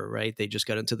another, right? They just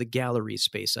got into the gallery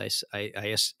space.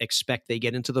 I expect they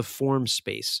get into the form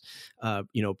space,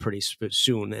 pretty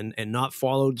soon. And not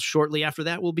followed shortly after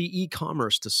that will be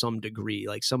e-commerce to some degree,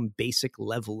 like some basic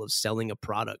level of selling a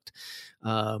product,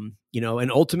 and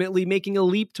ultimately making a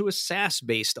leap to a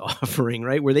SaaS-based offering,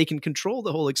 right? Where they can control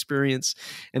the whole experience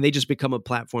and they just become a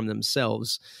platform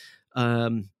themselves.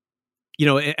 I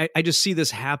just see this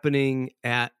happening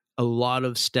at a lot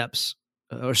of steps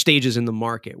or stages in the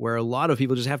market where a lot of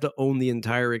people just have to own the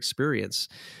entire experience.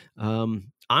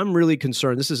 I'm really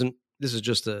concerned. This is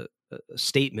just a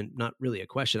statement, not really a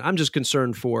question. I'm just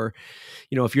concerned for,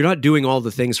 if you're not doing all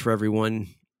the things for everyone,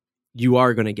 you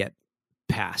are going to get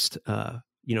passed,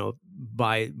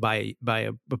 by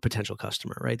a potential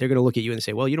customer, right? They're going to look at you and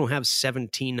say, well, you don't have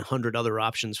 1,700 other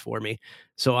options for me.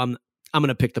 So I'm going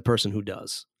to pick the person who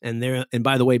does. And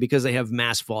by the way, because they have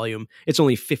mass volume, it's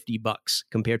only $50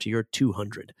 compared to your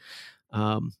 200.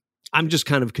 I'm just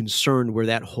kind of concerned where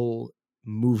that whole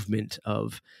movement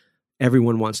of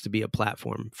everyone wants to be a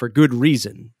platform for good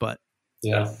reason, but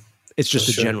yeah, it's just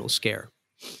a general scare.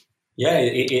 Yeah,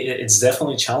 it's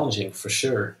definitely challenging for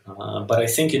sure. But I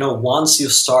think, once you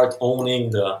start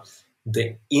owning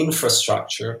the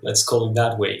infrastructure, let's call it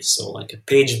that way. So like a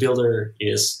page builder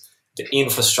is the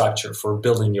infrastructure for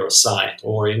building your site,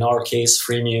 or in our case,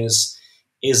 Freemius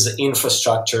is the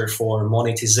infrastructure for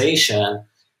monetization.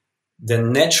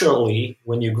 Then naturally,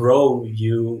 when you grow,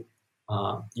 you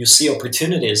see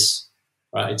opportunities,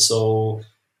 right? So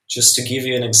just to give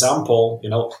you an example,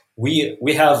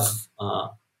 we have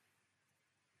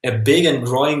a big and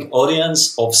growing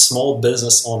audience of small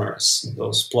business owners,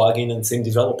 those plugin and theme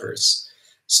developers.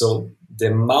 So the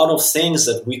amount of things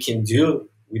that we can do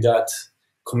with that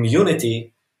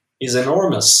community is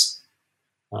enormous.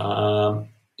 And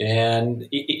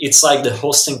it's like the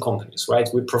hosting companies, right?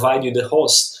 We provide you the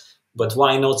host, but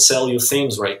why not sell you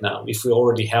themes right now if we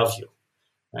already have you,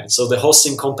 right? So the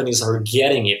hosting companies are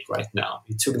getting it right now.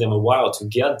 It took them a while to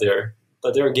get there,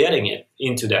 but they're getting it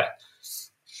into that.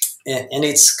 And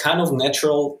it's kind of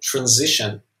natural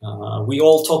transition. We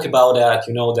all talk about that,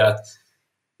 that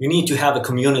you need to have a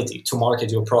community to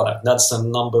market your product. That's the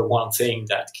number one thing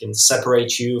that can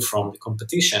separate you from the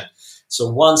competition. So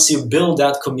once you build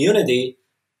that community,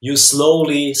 you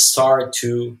slowly start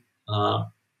to,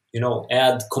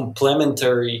 add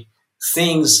complementary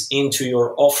things into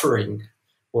your offering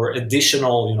or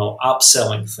additional,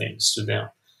 upselling things to them.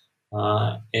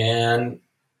 And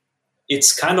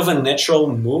it's kind of a natural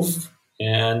move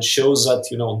and shows that,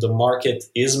 the market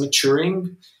is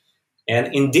maturing.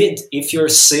 And indeed, if you're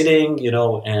sitting,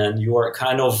 and you are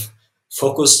kind of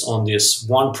focused on this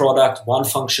one product, one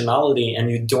functionality,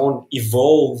 and you don't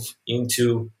evolve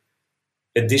into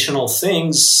additional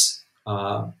things,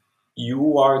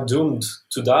 you are doomed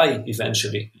to die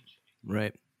eventually.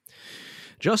 Right.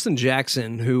 Justin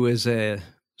Jackson, who is a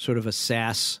sort of a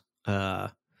SaaS, I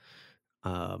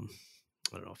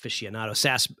don't know, aficionado,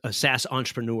 a SaaS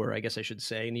entrepreneur, I guess I should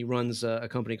say. And he runs a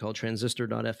company called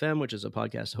Transistor.fm, which is a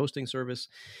podcast hosting service.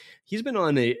 He's been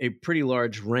on a pretty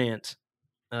large rant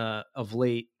of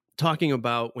late, talking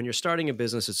about when you're starting a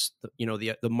business, it's,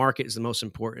 the market is the most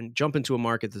important. Jump into a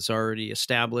market that's already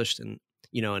established and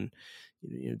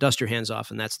dust your hands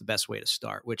off. And that's the best way to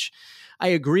start, which I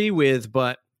agree with.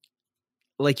 But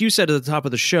like you said at the top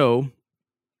of the show,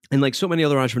 and like so many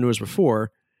other entrepreneurs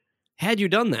before, had you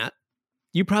done that,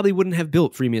 you probably wouldn't have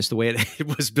built Freemius the way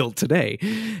it was built today.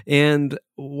 And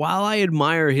while I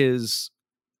admire his,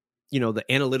 the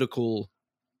analytical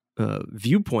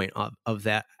viewpoint of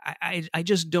that, I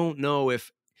just don't know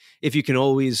if you can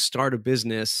always start a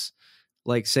business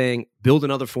like saying, build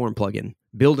another form plugin,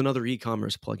 build another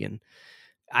e-commerce plugin.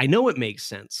 I know it makes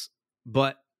sense,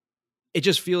 but it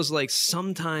just feels like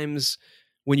sometimes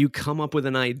when you come up with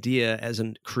an idea as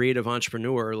a creative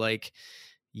entrepreneur, like,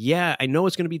 yeah, I know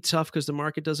it's going to be tough because the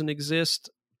market doesn't exist,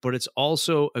 but it's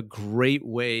also a great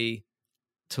way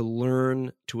to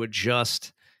learn, to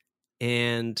adjust,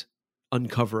 and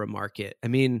uncover a market. I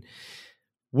mean,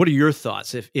 what are your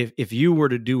thoughts? If you were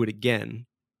to do it again,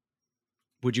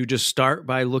 would you just start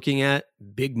by looking at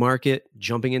big market,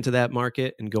 jumping into that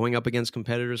market, and going up against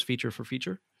competitors feature for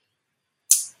feature?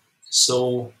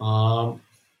 So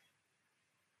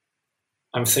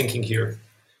I'm thinking here.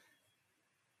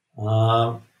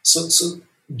 So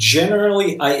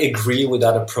generally, I agree with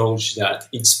that approach that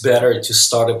it's better to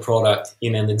start a product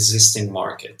in an existing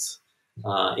market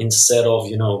instead of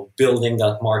building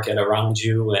that market around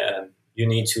you, and you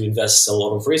need to invest a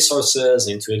lot of resources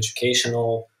into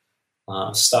educational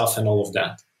stuff and all of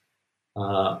that.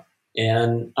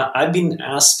 And I've been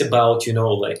asked about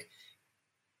like,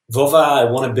 Vova, I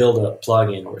want to build a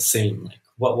plugin or theme. Like,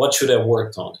 what should I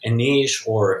work on? A niche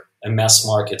or a mass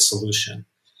market solution?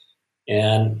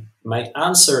 And my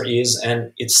answer is,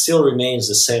 and it still remains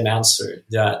the same answer,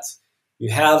 that you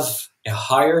have a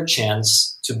higher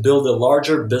chance to build a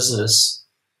larger business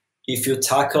if you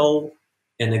tackle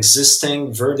an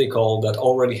existing vertical that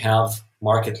already have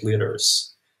market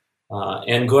leaders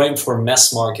and going for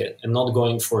mass market and not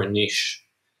going for a niche.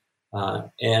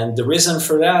 And the reason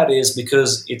for that is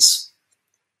because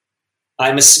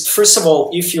first of all,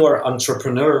 if you are an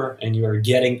entrepreneur and you are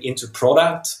getting into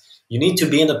product, you need to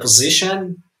be in a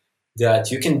position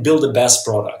that you can build the best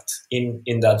product in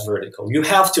that vertical. You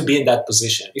have to be in that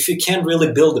position. If you can't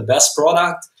really build the best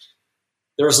product,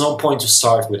 there's no point to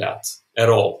start with that at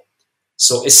all.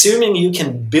 So assuming you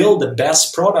can build the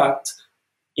best product,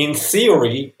 in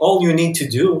theory, all you need to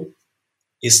do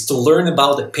is to learn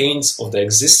about the pains of the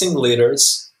existing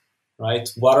leaders,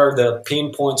 right? What are the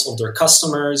pain points of their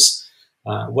customers?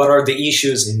 What are the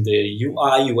issues in the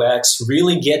UI, UX?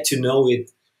 Really get to know it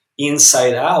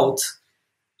inside out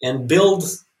and build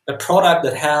a product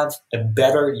that have a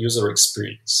better user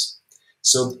experience.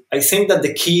 So I think that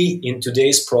the key in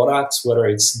today's products, whether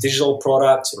it's digital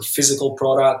products or physical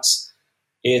products,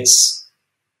 it's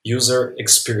user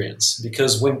experience.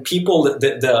 Because when people,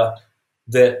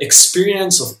 the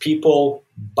experience of people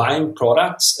buying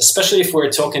products, especially if we're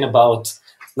talking about,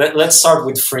 let's start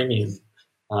with freemium,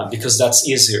 because that's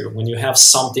easier when you have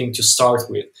something to start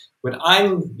with. When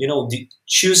I'm,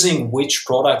 choosing which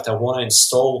product I want to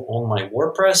install on my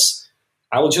WordPress,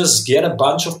 I will just get a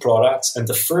bunch of products, and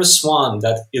the first one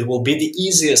that it will be the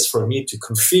easiest for me to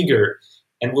configure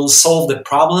and will solve the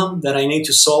problem that I need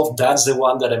to solve, that's the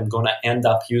one that I'm going to end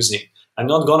up using. I'm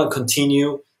not going to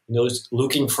continue,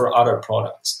 looking for other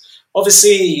products.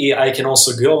 Obviously, I can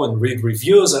also go and read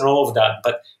reviews and all of that,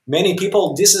 but many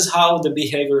people, this is how the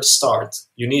behavior starts.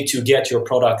 You need to get your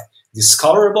product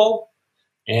discoverable,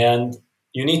 and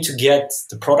you need to get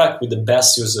the product with the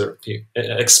best user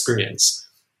experience.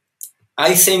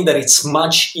 I think that it's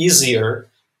much easier.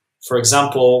 For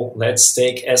example, let's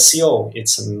take SEO.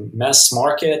 It's a mass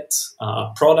market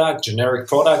product, generic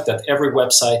product that every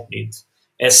website needs,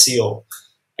 SEO.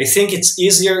 I think it's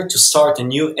easier to start a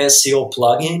new SEO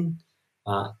plugin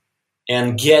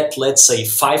and get, let's say,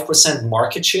 5%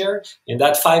 market share. And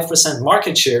that 5%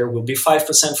 market share will be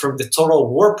 5% from the total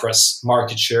WordPress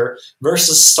market share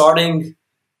versus starting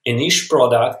a niche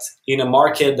product in a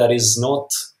market that is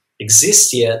not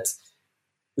exist yet,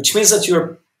 which means that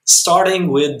you're starting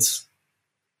with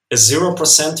a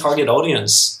 0% target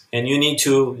audience, and you need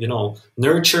to,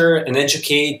 nurture and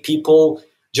educate people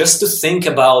just to think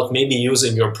about maybe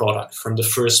using your product from the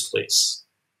first place.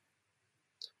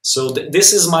 So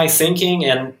this is my thinking,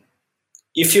 and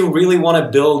if you really want to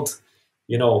build,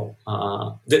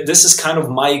 this is kind of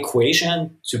my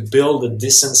equation to build a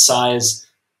decent size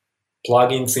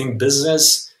plugin theme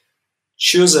business.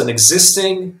 Choose an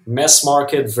existing mass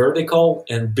market vertical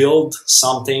and build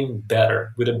something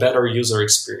better with a better user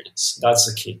experience. That's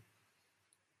the key.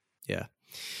 Yeah.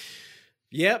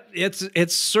 Yep.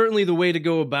 It's certainly the way to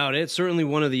go about it. It's certainly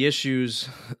one of the issues,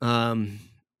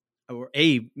 or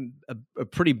a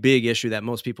pretty big issue that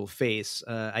most people face.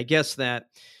 I guess that,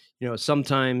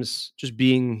 sometimes just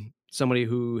being somebody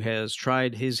who has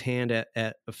tried his hand at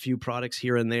a few products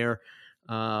here and there,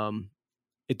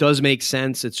 it does make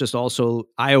sense. It's just also,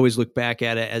 I always look back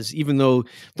at it as, even though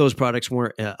those products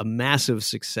weren't a massive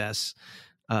success,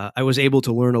 I was able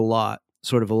to learn a lot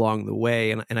sort of along the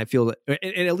way. And I feel that,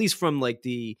 and at least from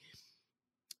the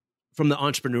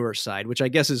entrepreneur side, which I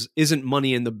guess isn't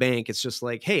money in the bank. It's just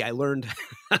like, hey, I learned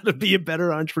how to be a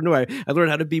better entrepreneur. I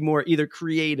learned how to be more either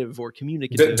creative or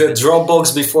communicative. The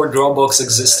Dropbox before Dropbox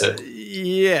existed.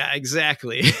 Yeah,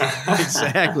 exactly.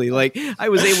 Exactly. Like, I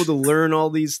was able to learn all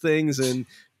these things, and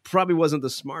probably wasn't the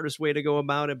smartest way to go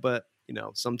about it, but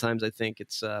sometimes I think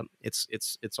it's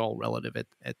all relative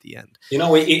at the end.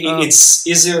 It's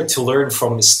easier to learn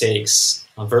from mistakes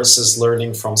versus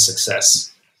learning from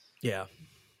success. Yeah.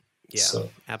 Yeah, so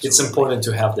absolutely. It's important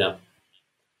to have them.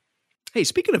 Hey,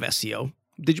 speaking of SEO,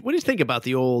 what do you think about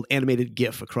the old animated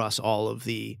GIF across all of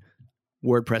the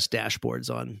WordPress dashboards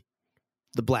on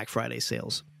the Black Friday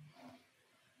sales?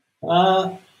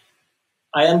 I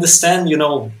understand,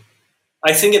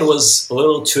 I think it was a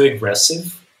little too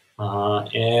aggressive,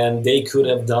 and they could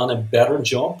have done a better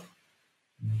job.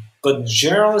 But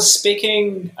generally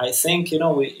speaking, I think,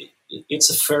 it's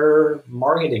a fair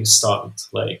marketing stunt.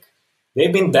 Like,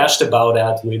 they've been bashed about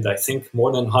that with, I think,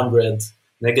 more than 100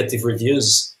 negative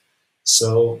reviews.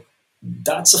 So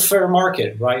that's a fair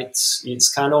market, right? It's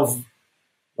kind of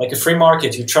like a free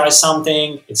market. You try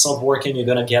something, it's not working, you're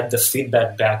going to get the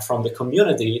feedback back from the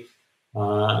community.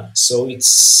 So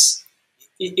it's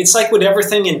like with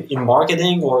everything in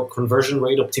marketing or conversion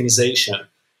rate optimization,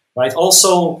 right?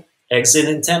 Also, exit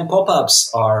intent pop-ups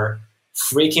are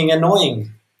freaking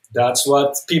annoying. That's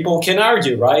what people can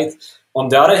argue, right? On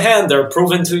the other hand, they're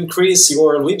proven to increase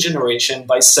your lead generation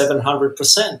by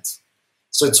 700%.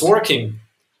 So it's working,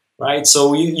 right?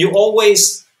 So you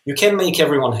can make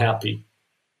everyone happy.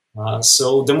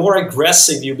 So the more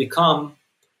aggressive you become,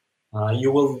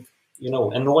 you will,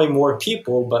 annoy more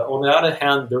people. But on the other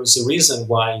hand, there's a reason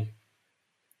why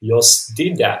Yoast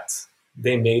did that.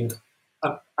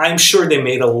 I'm sure they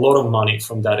made a lot of money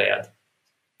from that ad.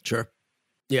 Sure.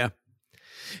 Yeah.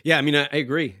 Yeah, I mean, I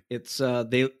agree. It's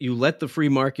you let the free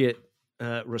market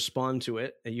respond to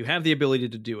it, and you have the ability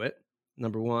to do it.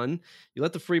 Number one, you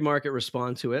let the free market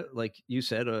respond to it, like you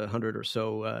said, 100 or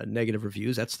so negative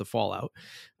reviews. That's the fallout.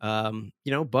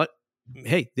 But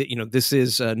hey, this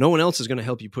is no one else is going to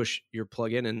help you push your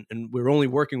plugin, and we're only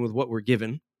working with what we're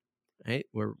given. Right,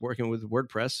 we're working with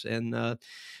WordPress, and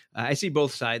I see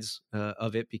both sides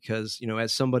of it because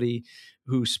as somebody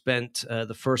who spent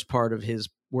the first part of his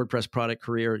WordPress product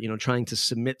career, trying to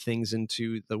submit things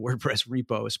into the WordPress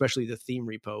repo, especially the theme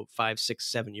repo 5, 6,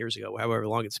 7 years ago, however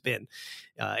long it's been,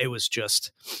 it was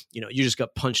just, you just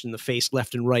got punched in the face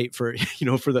left and right for,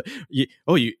 for the,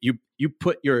 you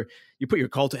put your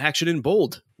call to action in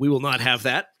bold. We will not have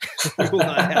that. We will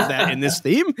not have that in this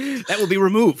theme. That will be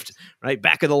removed, right?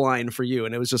 Back of the line for you.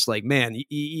 And it was just like, man,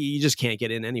 you just can't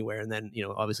get in anywhere. And then,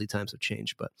 obviously times have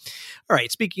changed, but all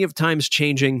right. Speaking of times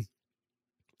changing,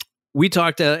 we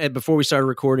talked before we started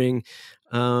recording.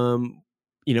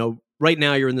 Right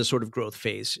now you're in this sort of growth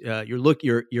phase.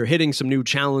 You're hitting some new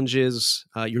challenges.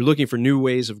 You're looking for new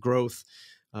ways of growth.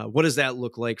 What does that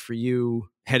look like for you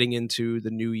heading into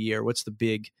the new year? What's the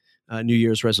big New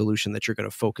Year's resolution that you're going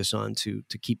to focus on to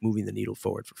keep moving the needle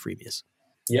forward for Freemius?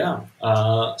 Yeah.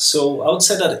 So I would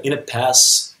say that in the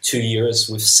past 2 years,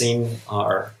 we've seen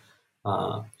our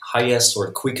highest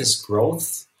or quickest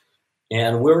growth.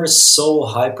 And we're so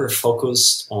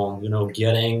hyper-focused on,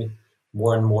 getting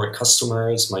more and more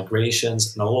customers,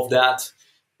 migrations, and all of that.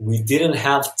 We didn't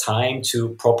have time to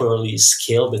properly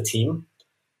scale the team.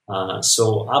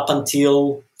 So up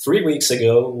until 3 weeks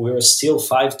ago, we were still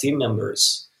 5 team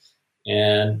members.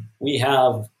 And we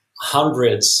have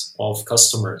hundreds of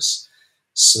customers.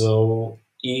 So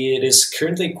it is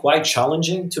currently quite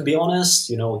challenging, to be honest,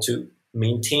 to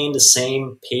maintain the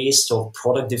same pace of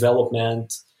product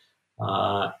development,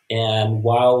 and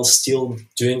while still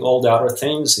doing all the other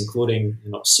things, including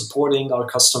supporting our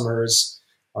customers,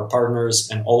 our partners,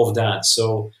 and all of that.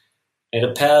 So in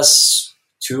the past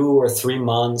 2 or 3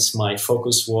 months, my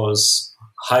focus was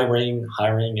hiring,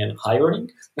 and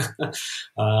hiring.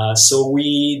 So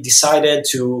we decided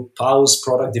to pause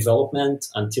product development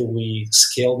until we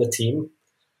scale the team.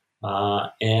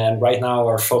 And right now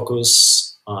our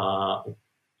focus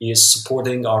is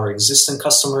supporting our existing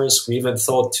customers. We even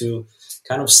thought to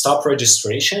kind of stop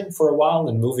registration for a while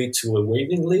and move it to a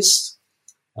waiting list.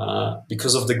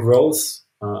 Because of the growth,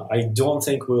 I don't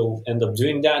think we'll end up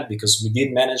doing that, because we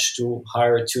did manage to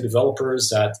hire 2 developers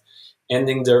that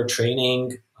ending their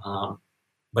training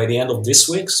by the end of this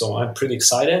week. So I'm pretty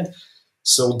excited.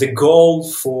 So the goal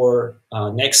for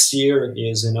next year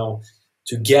is,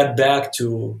 to get back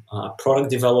to product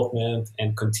development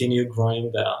and continue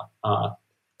growing the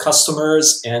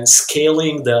customers and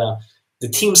scaling the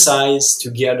team size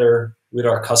together with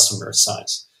our customer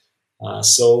size.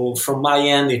 So from my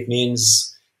end, it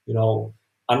means,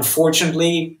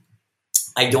 unfortunately,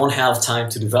 I don't have time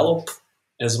to develop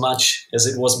as much as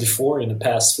it was before. In the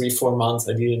past 3-4 months,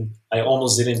 I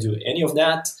almost didn't do any of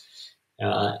that.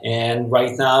 And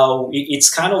right now, it's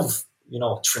kind of,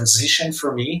 transition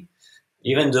for me,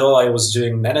 even though I was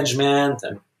doing management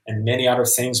and many other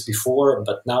things before,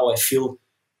 but now I feel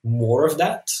more of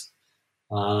that.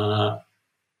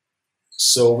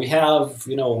 So we have,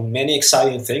 many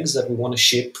exciting things that we want to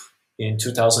ship in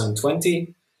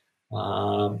 2020.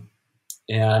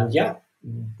 And yeah,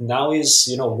 now is,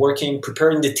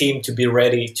 preparing the team to be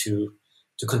ready to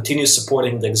continue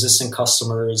supporting the existing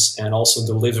customers and also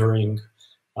delivering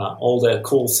all the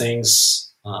cool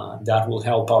things that will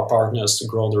help our partners to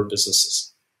grow their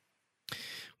businesses.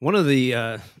 One of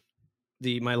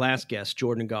my last guest,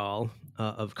 Jordan Gall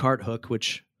of Carthook,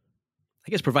 which I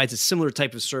guess provides a similar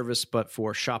type of service, but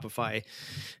for Shopify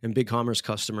and BigCommerce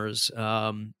customers.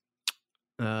 One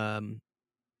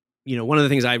of the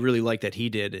things I really like that he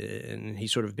did, and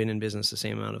he's sort of been in business the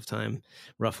same amount of time,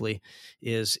 roughly,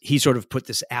 is he sort of put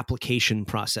this application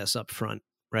process up front,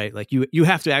 right? Like you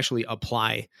have to actually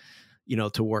apply,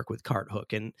 to work with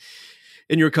Carthook, and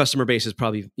your customer base is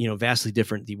probably, vastly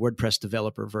different. The WordPress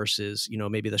developer versus,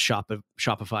 maybe the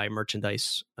Shopify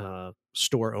merchandise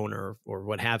store owner or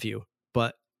what have you.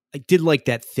 But I did like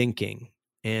that thinking,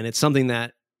 and it's something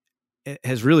that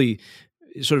has really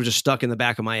sort of just stuck in the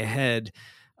back of my head.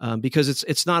 Because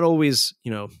it's not always,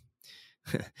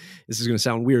 this is going to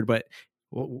sound weird, but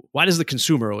why does the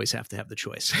consumer always have to have the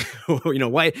choice?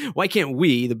 Why can't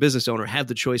we, the business owner, have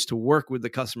the choice to work with the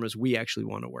customers we actually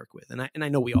want to work with? And I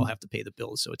know we all have to pay the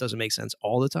bills, so it doesn't make sense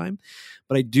all the time.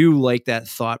 But I do like that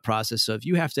thought process of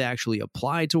you have to actually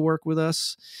apply to work with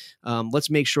us. Let's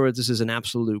make sure this is an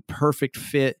absolute perfect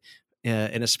fit.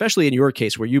 And especially in your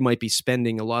case, where you might be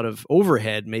spending a lot of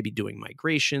overhead, maybe doing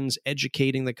migrations,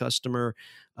 educating the customer,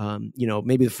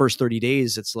 maybe the first 30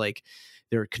 days, it's like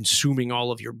they're consuming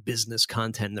all of your business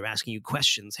content and they're asking you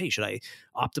questions. Hey, should I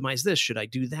optimize this? Should I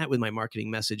do that with my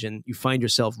marketing message? And you find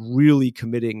yourself really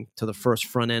committing to the first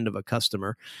front end of a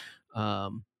customer,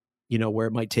 where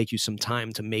it might take you some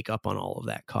time to make up on all of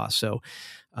that cost. So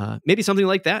maybe something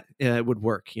like that would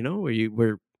work,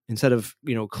 where instead of,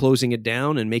 closing it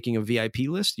down and making a VIP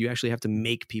list, you actually have to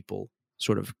make people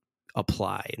sort of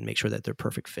apply and make sure that they're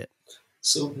perfect fit.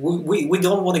 So we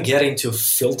don't want to get into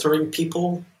filtering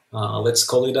people. Let's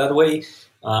call it that way.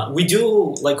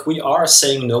 We are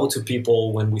saying no to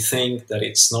people when we think that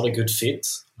it's not a good fit.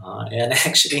 And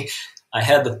actually, I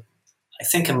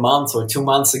think a month or 2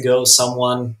 months ago,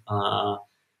 someone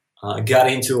got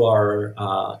into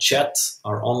our chat,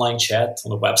 our online chat on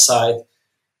the website.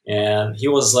 And he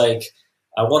was like,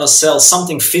 I want to sell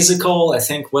something physical. I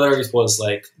think whether it was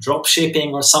like drop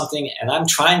shipping or something. And I'm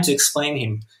trying to explain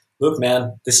him, look,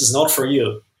 man, this is not for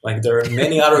you. Like there are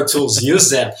many other tools, use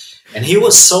them. And he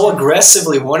was so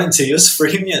aggressively wanting to use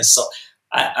Freemius. So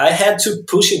I had to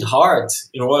push it hard.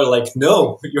 Like,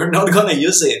 no, you're not going to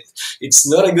use it. It's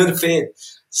not a good fit.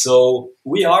 So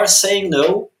we are saying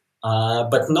no.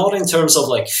 But not in terms of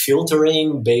like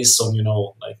filtering based on,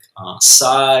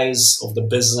 size of the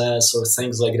business or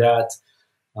things like that.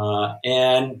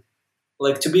 And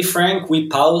like, to be frank, we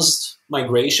paused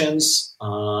migrations.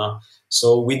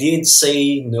 So we did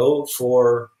say no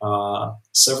for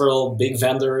several big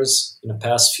vendors in the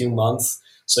past few months.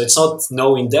 So it's not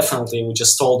no indefinitely. We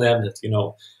just told them that,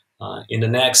 in the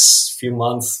next few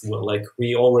months,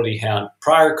 we already had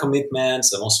prior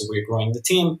commitments and also we're growing the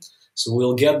team. So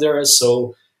we'll get there.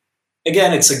 So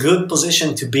again, it's a good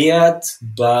position to be at.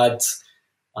 But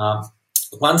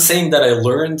one thing that I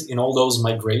learned in all those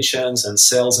migrations and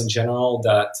sales in general,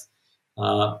 that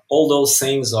All those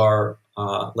things are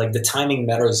like the timing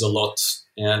matters a lot.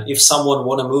 And if someone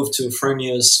want to move to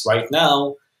Freemius right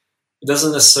now, it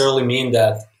doesn't necessarily mean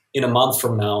that in a month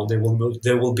from now they will move.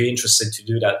 They will be interested to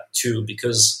do that too,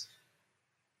 because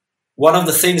one of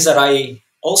the things that I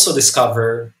also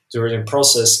discover during the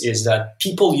process is that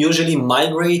people usually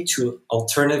migrate to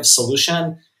alternative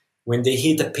solution when they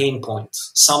hit a pain point,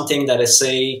 something that I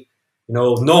say,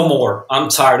 no more, I'm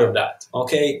tired of that,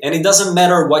 okay? And it doesn't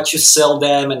matter what you sell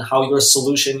them and how your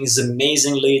solution is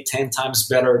amazingly 10 times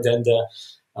better than the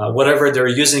whatever they're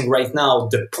using right now.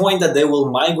 The point that they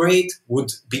will migrate,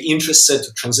 would be interested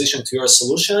to transition to your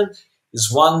solution,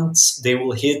 is once they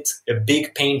will hit a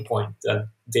big pain point that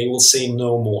they will say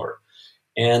no more.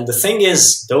 And the thing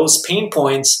is, those pain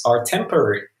points are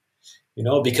temporary,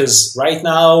 because right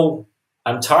now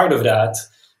I'm tired of that,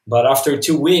 but after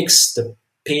 2 weeks, the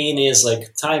pain is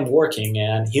like time working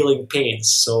and healing pains.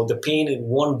 So the pain, it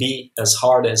won't be as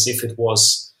hard as if it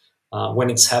was when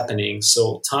it's happening.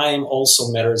 So time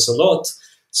also matters a lot.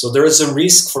 So there is a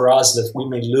risk for us that we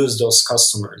may lose those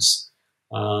customers.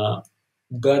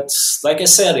 But like I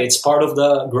said, it's part of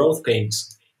the growth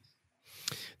pains.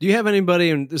 Do you have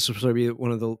anybody, and this will sort of be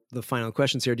one of the final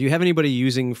questions here, do you have anybody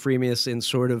using Freemius in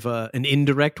sort of an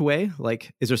indirect way?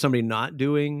 Like, is there somebody not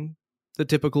doing the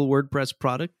typical WordPress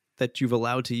product that you've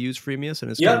allowed to use Freemius, and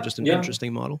it's kind of just an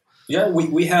interesting model? Yeah,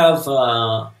 we have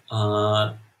a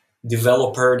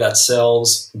developer that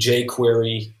sells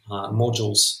jQuery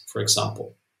modules, for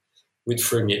example, with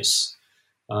Freemius.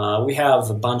 We have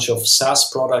a bunch of SaaS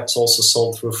products also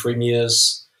sold through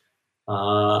Freemius.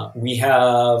 We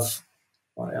have...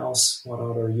 What else? What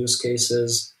other use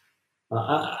cases?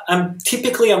 I'm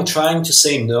trying to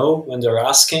say no when they're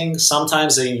asking.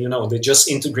 Sometimes they just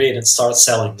integrate and start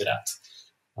selling with that.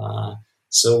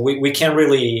 So we can't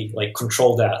really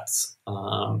control that.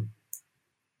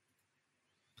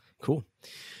 Cool.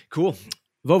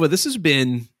 Vova, this has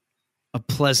been a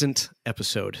pleasant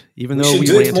episode, even though we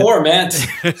should do it more, man.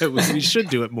 We should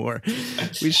do it more.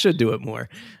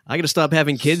 I got to stop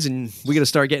having kids, and we got to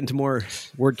start getting to more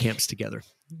WordCamps together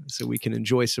so we can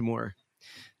enjoy some more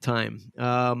time.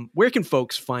 Where can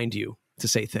folks find you to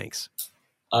say thanks?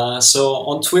 So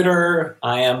on Twitter,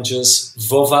 I am just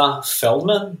Vova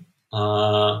Feldman.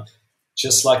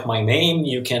 Just like my name,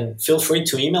 you can feel free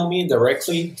to email me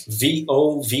directly,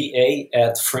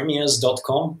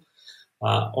 vova@freemius.com.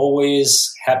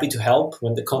 Always happy to help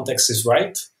when the context is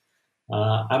right.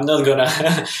 I'm not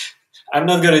gonna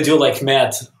do like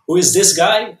Matt. Who is this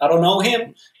guy? I don't know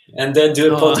him. And then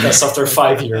do a podcast after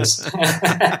 5 years.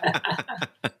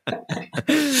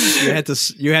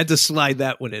 You had to slide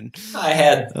that one in. I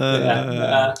had.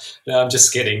 No, I'm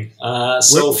just kidding.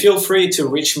 So feel free to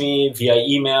reach me via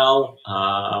email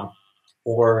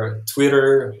or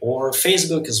Twitter or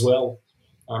Facebook as well.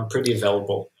 I'm pretty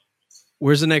available.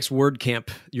 Where's the next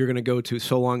WordCamp you're going to go to,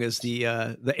 so long as the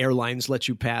airlines let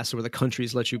you pass or the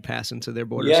countries let you pass into their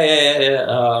borders? Yeah.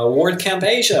 WordCamp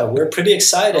Asia. We're pretty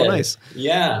excited. Oh, nice.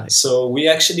 Yeah. Nice. So we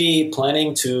actually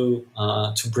planning to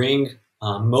bring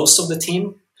most of the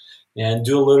team and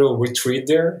do a little retreat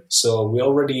there. So we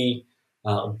already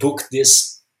booked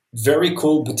this very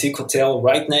cool boutique hotel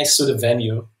right next to the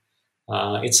venue.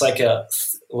 It's like a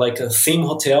theme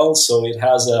hotel. So it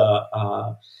has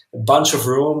a bunch of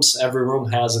rooms. Every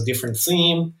room has a different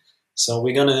theme. So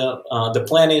we're gonna. The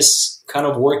plan is kind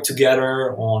of work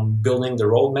together on building the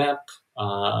roadmap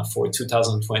for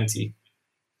 2020.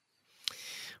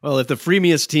 Well, if the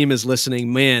Freemius team is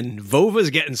listening, man, Vova's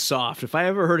getting soft. If I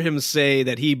ever heard him say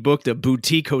that he booked a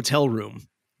boutique hotel room,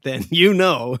 then you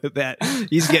know that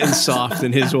he's getting soft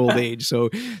in his old age. So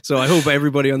I hope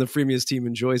everybody on the Freemius team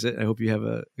enjoys it. I hope you have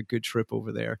a good trip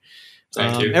over there.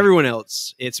 Thank you. Everyone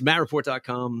else, it's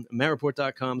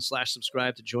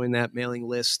mattreport.com/subscribe to join that mailing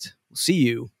list. We'll see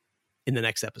you in the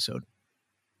next episode.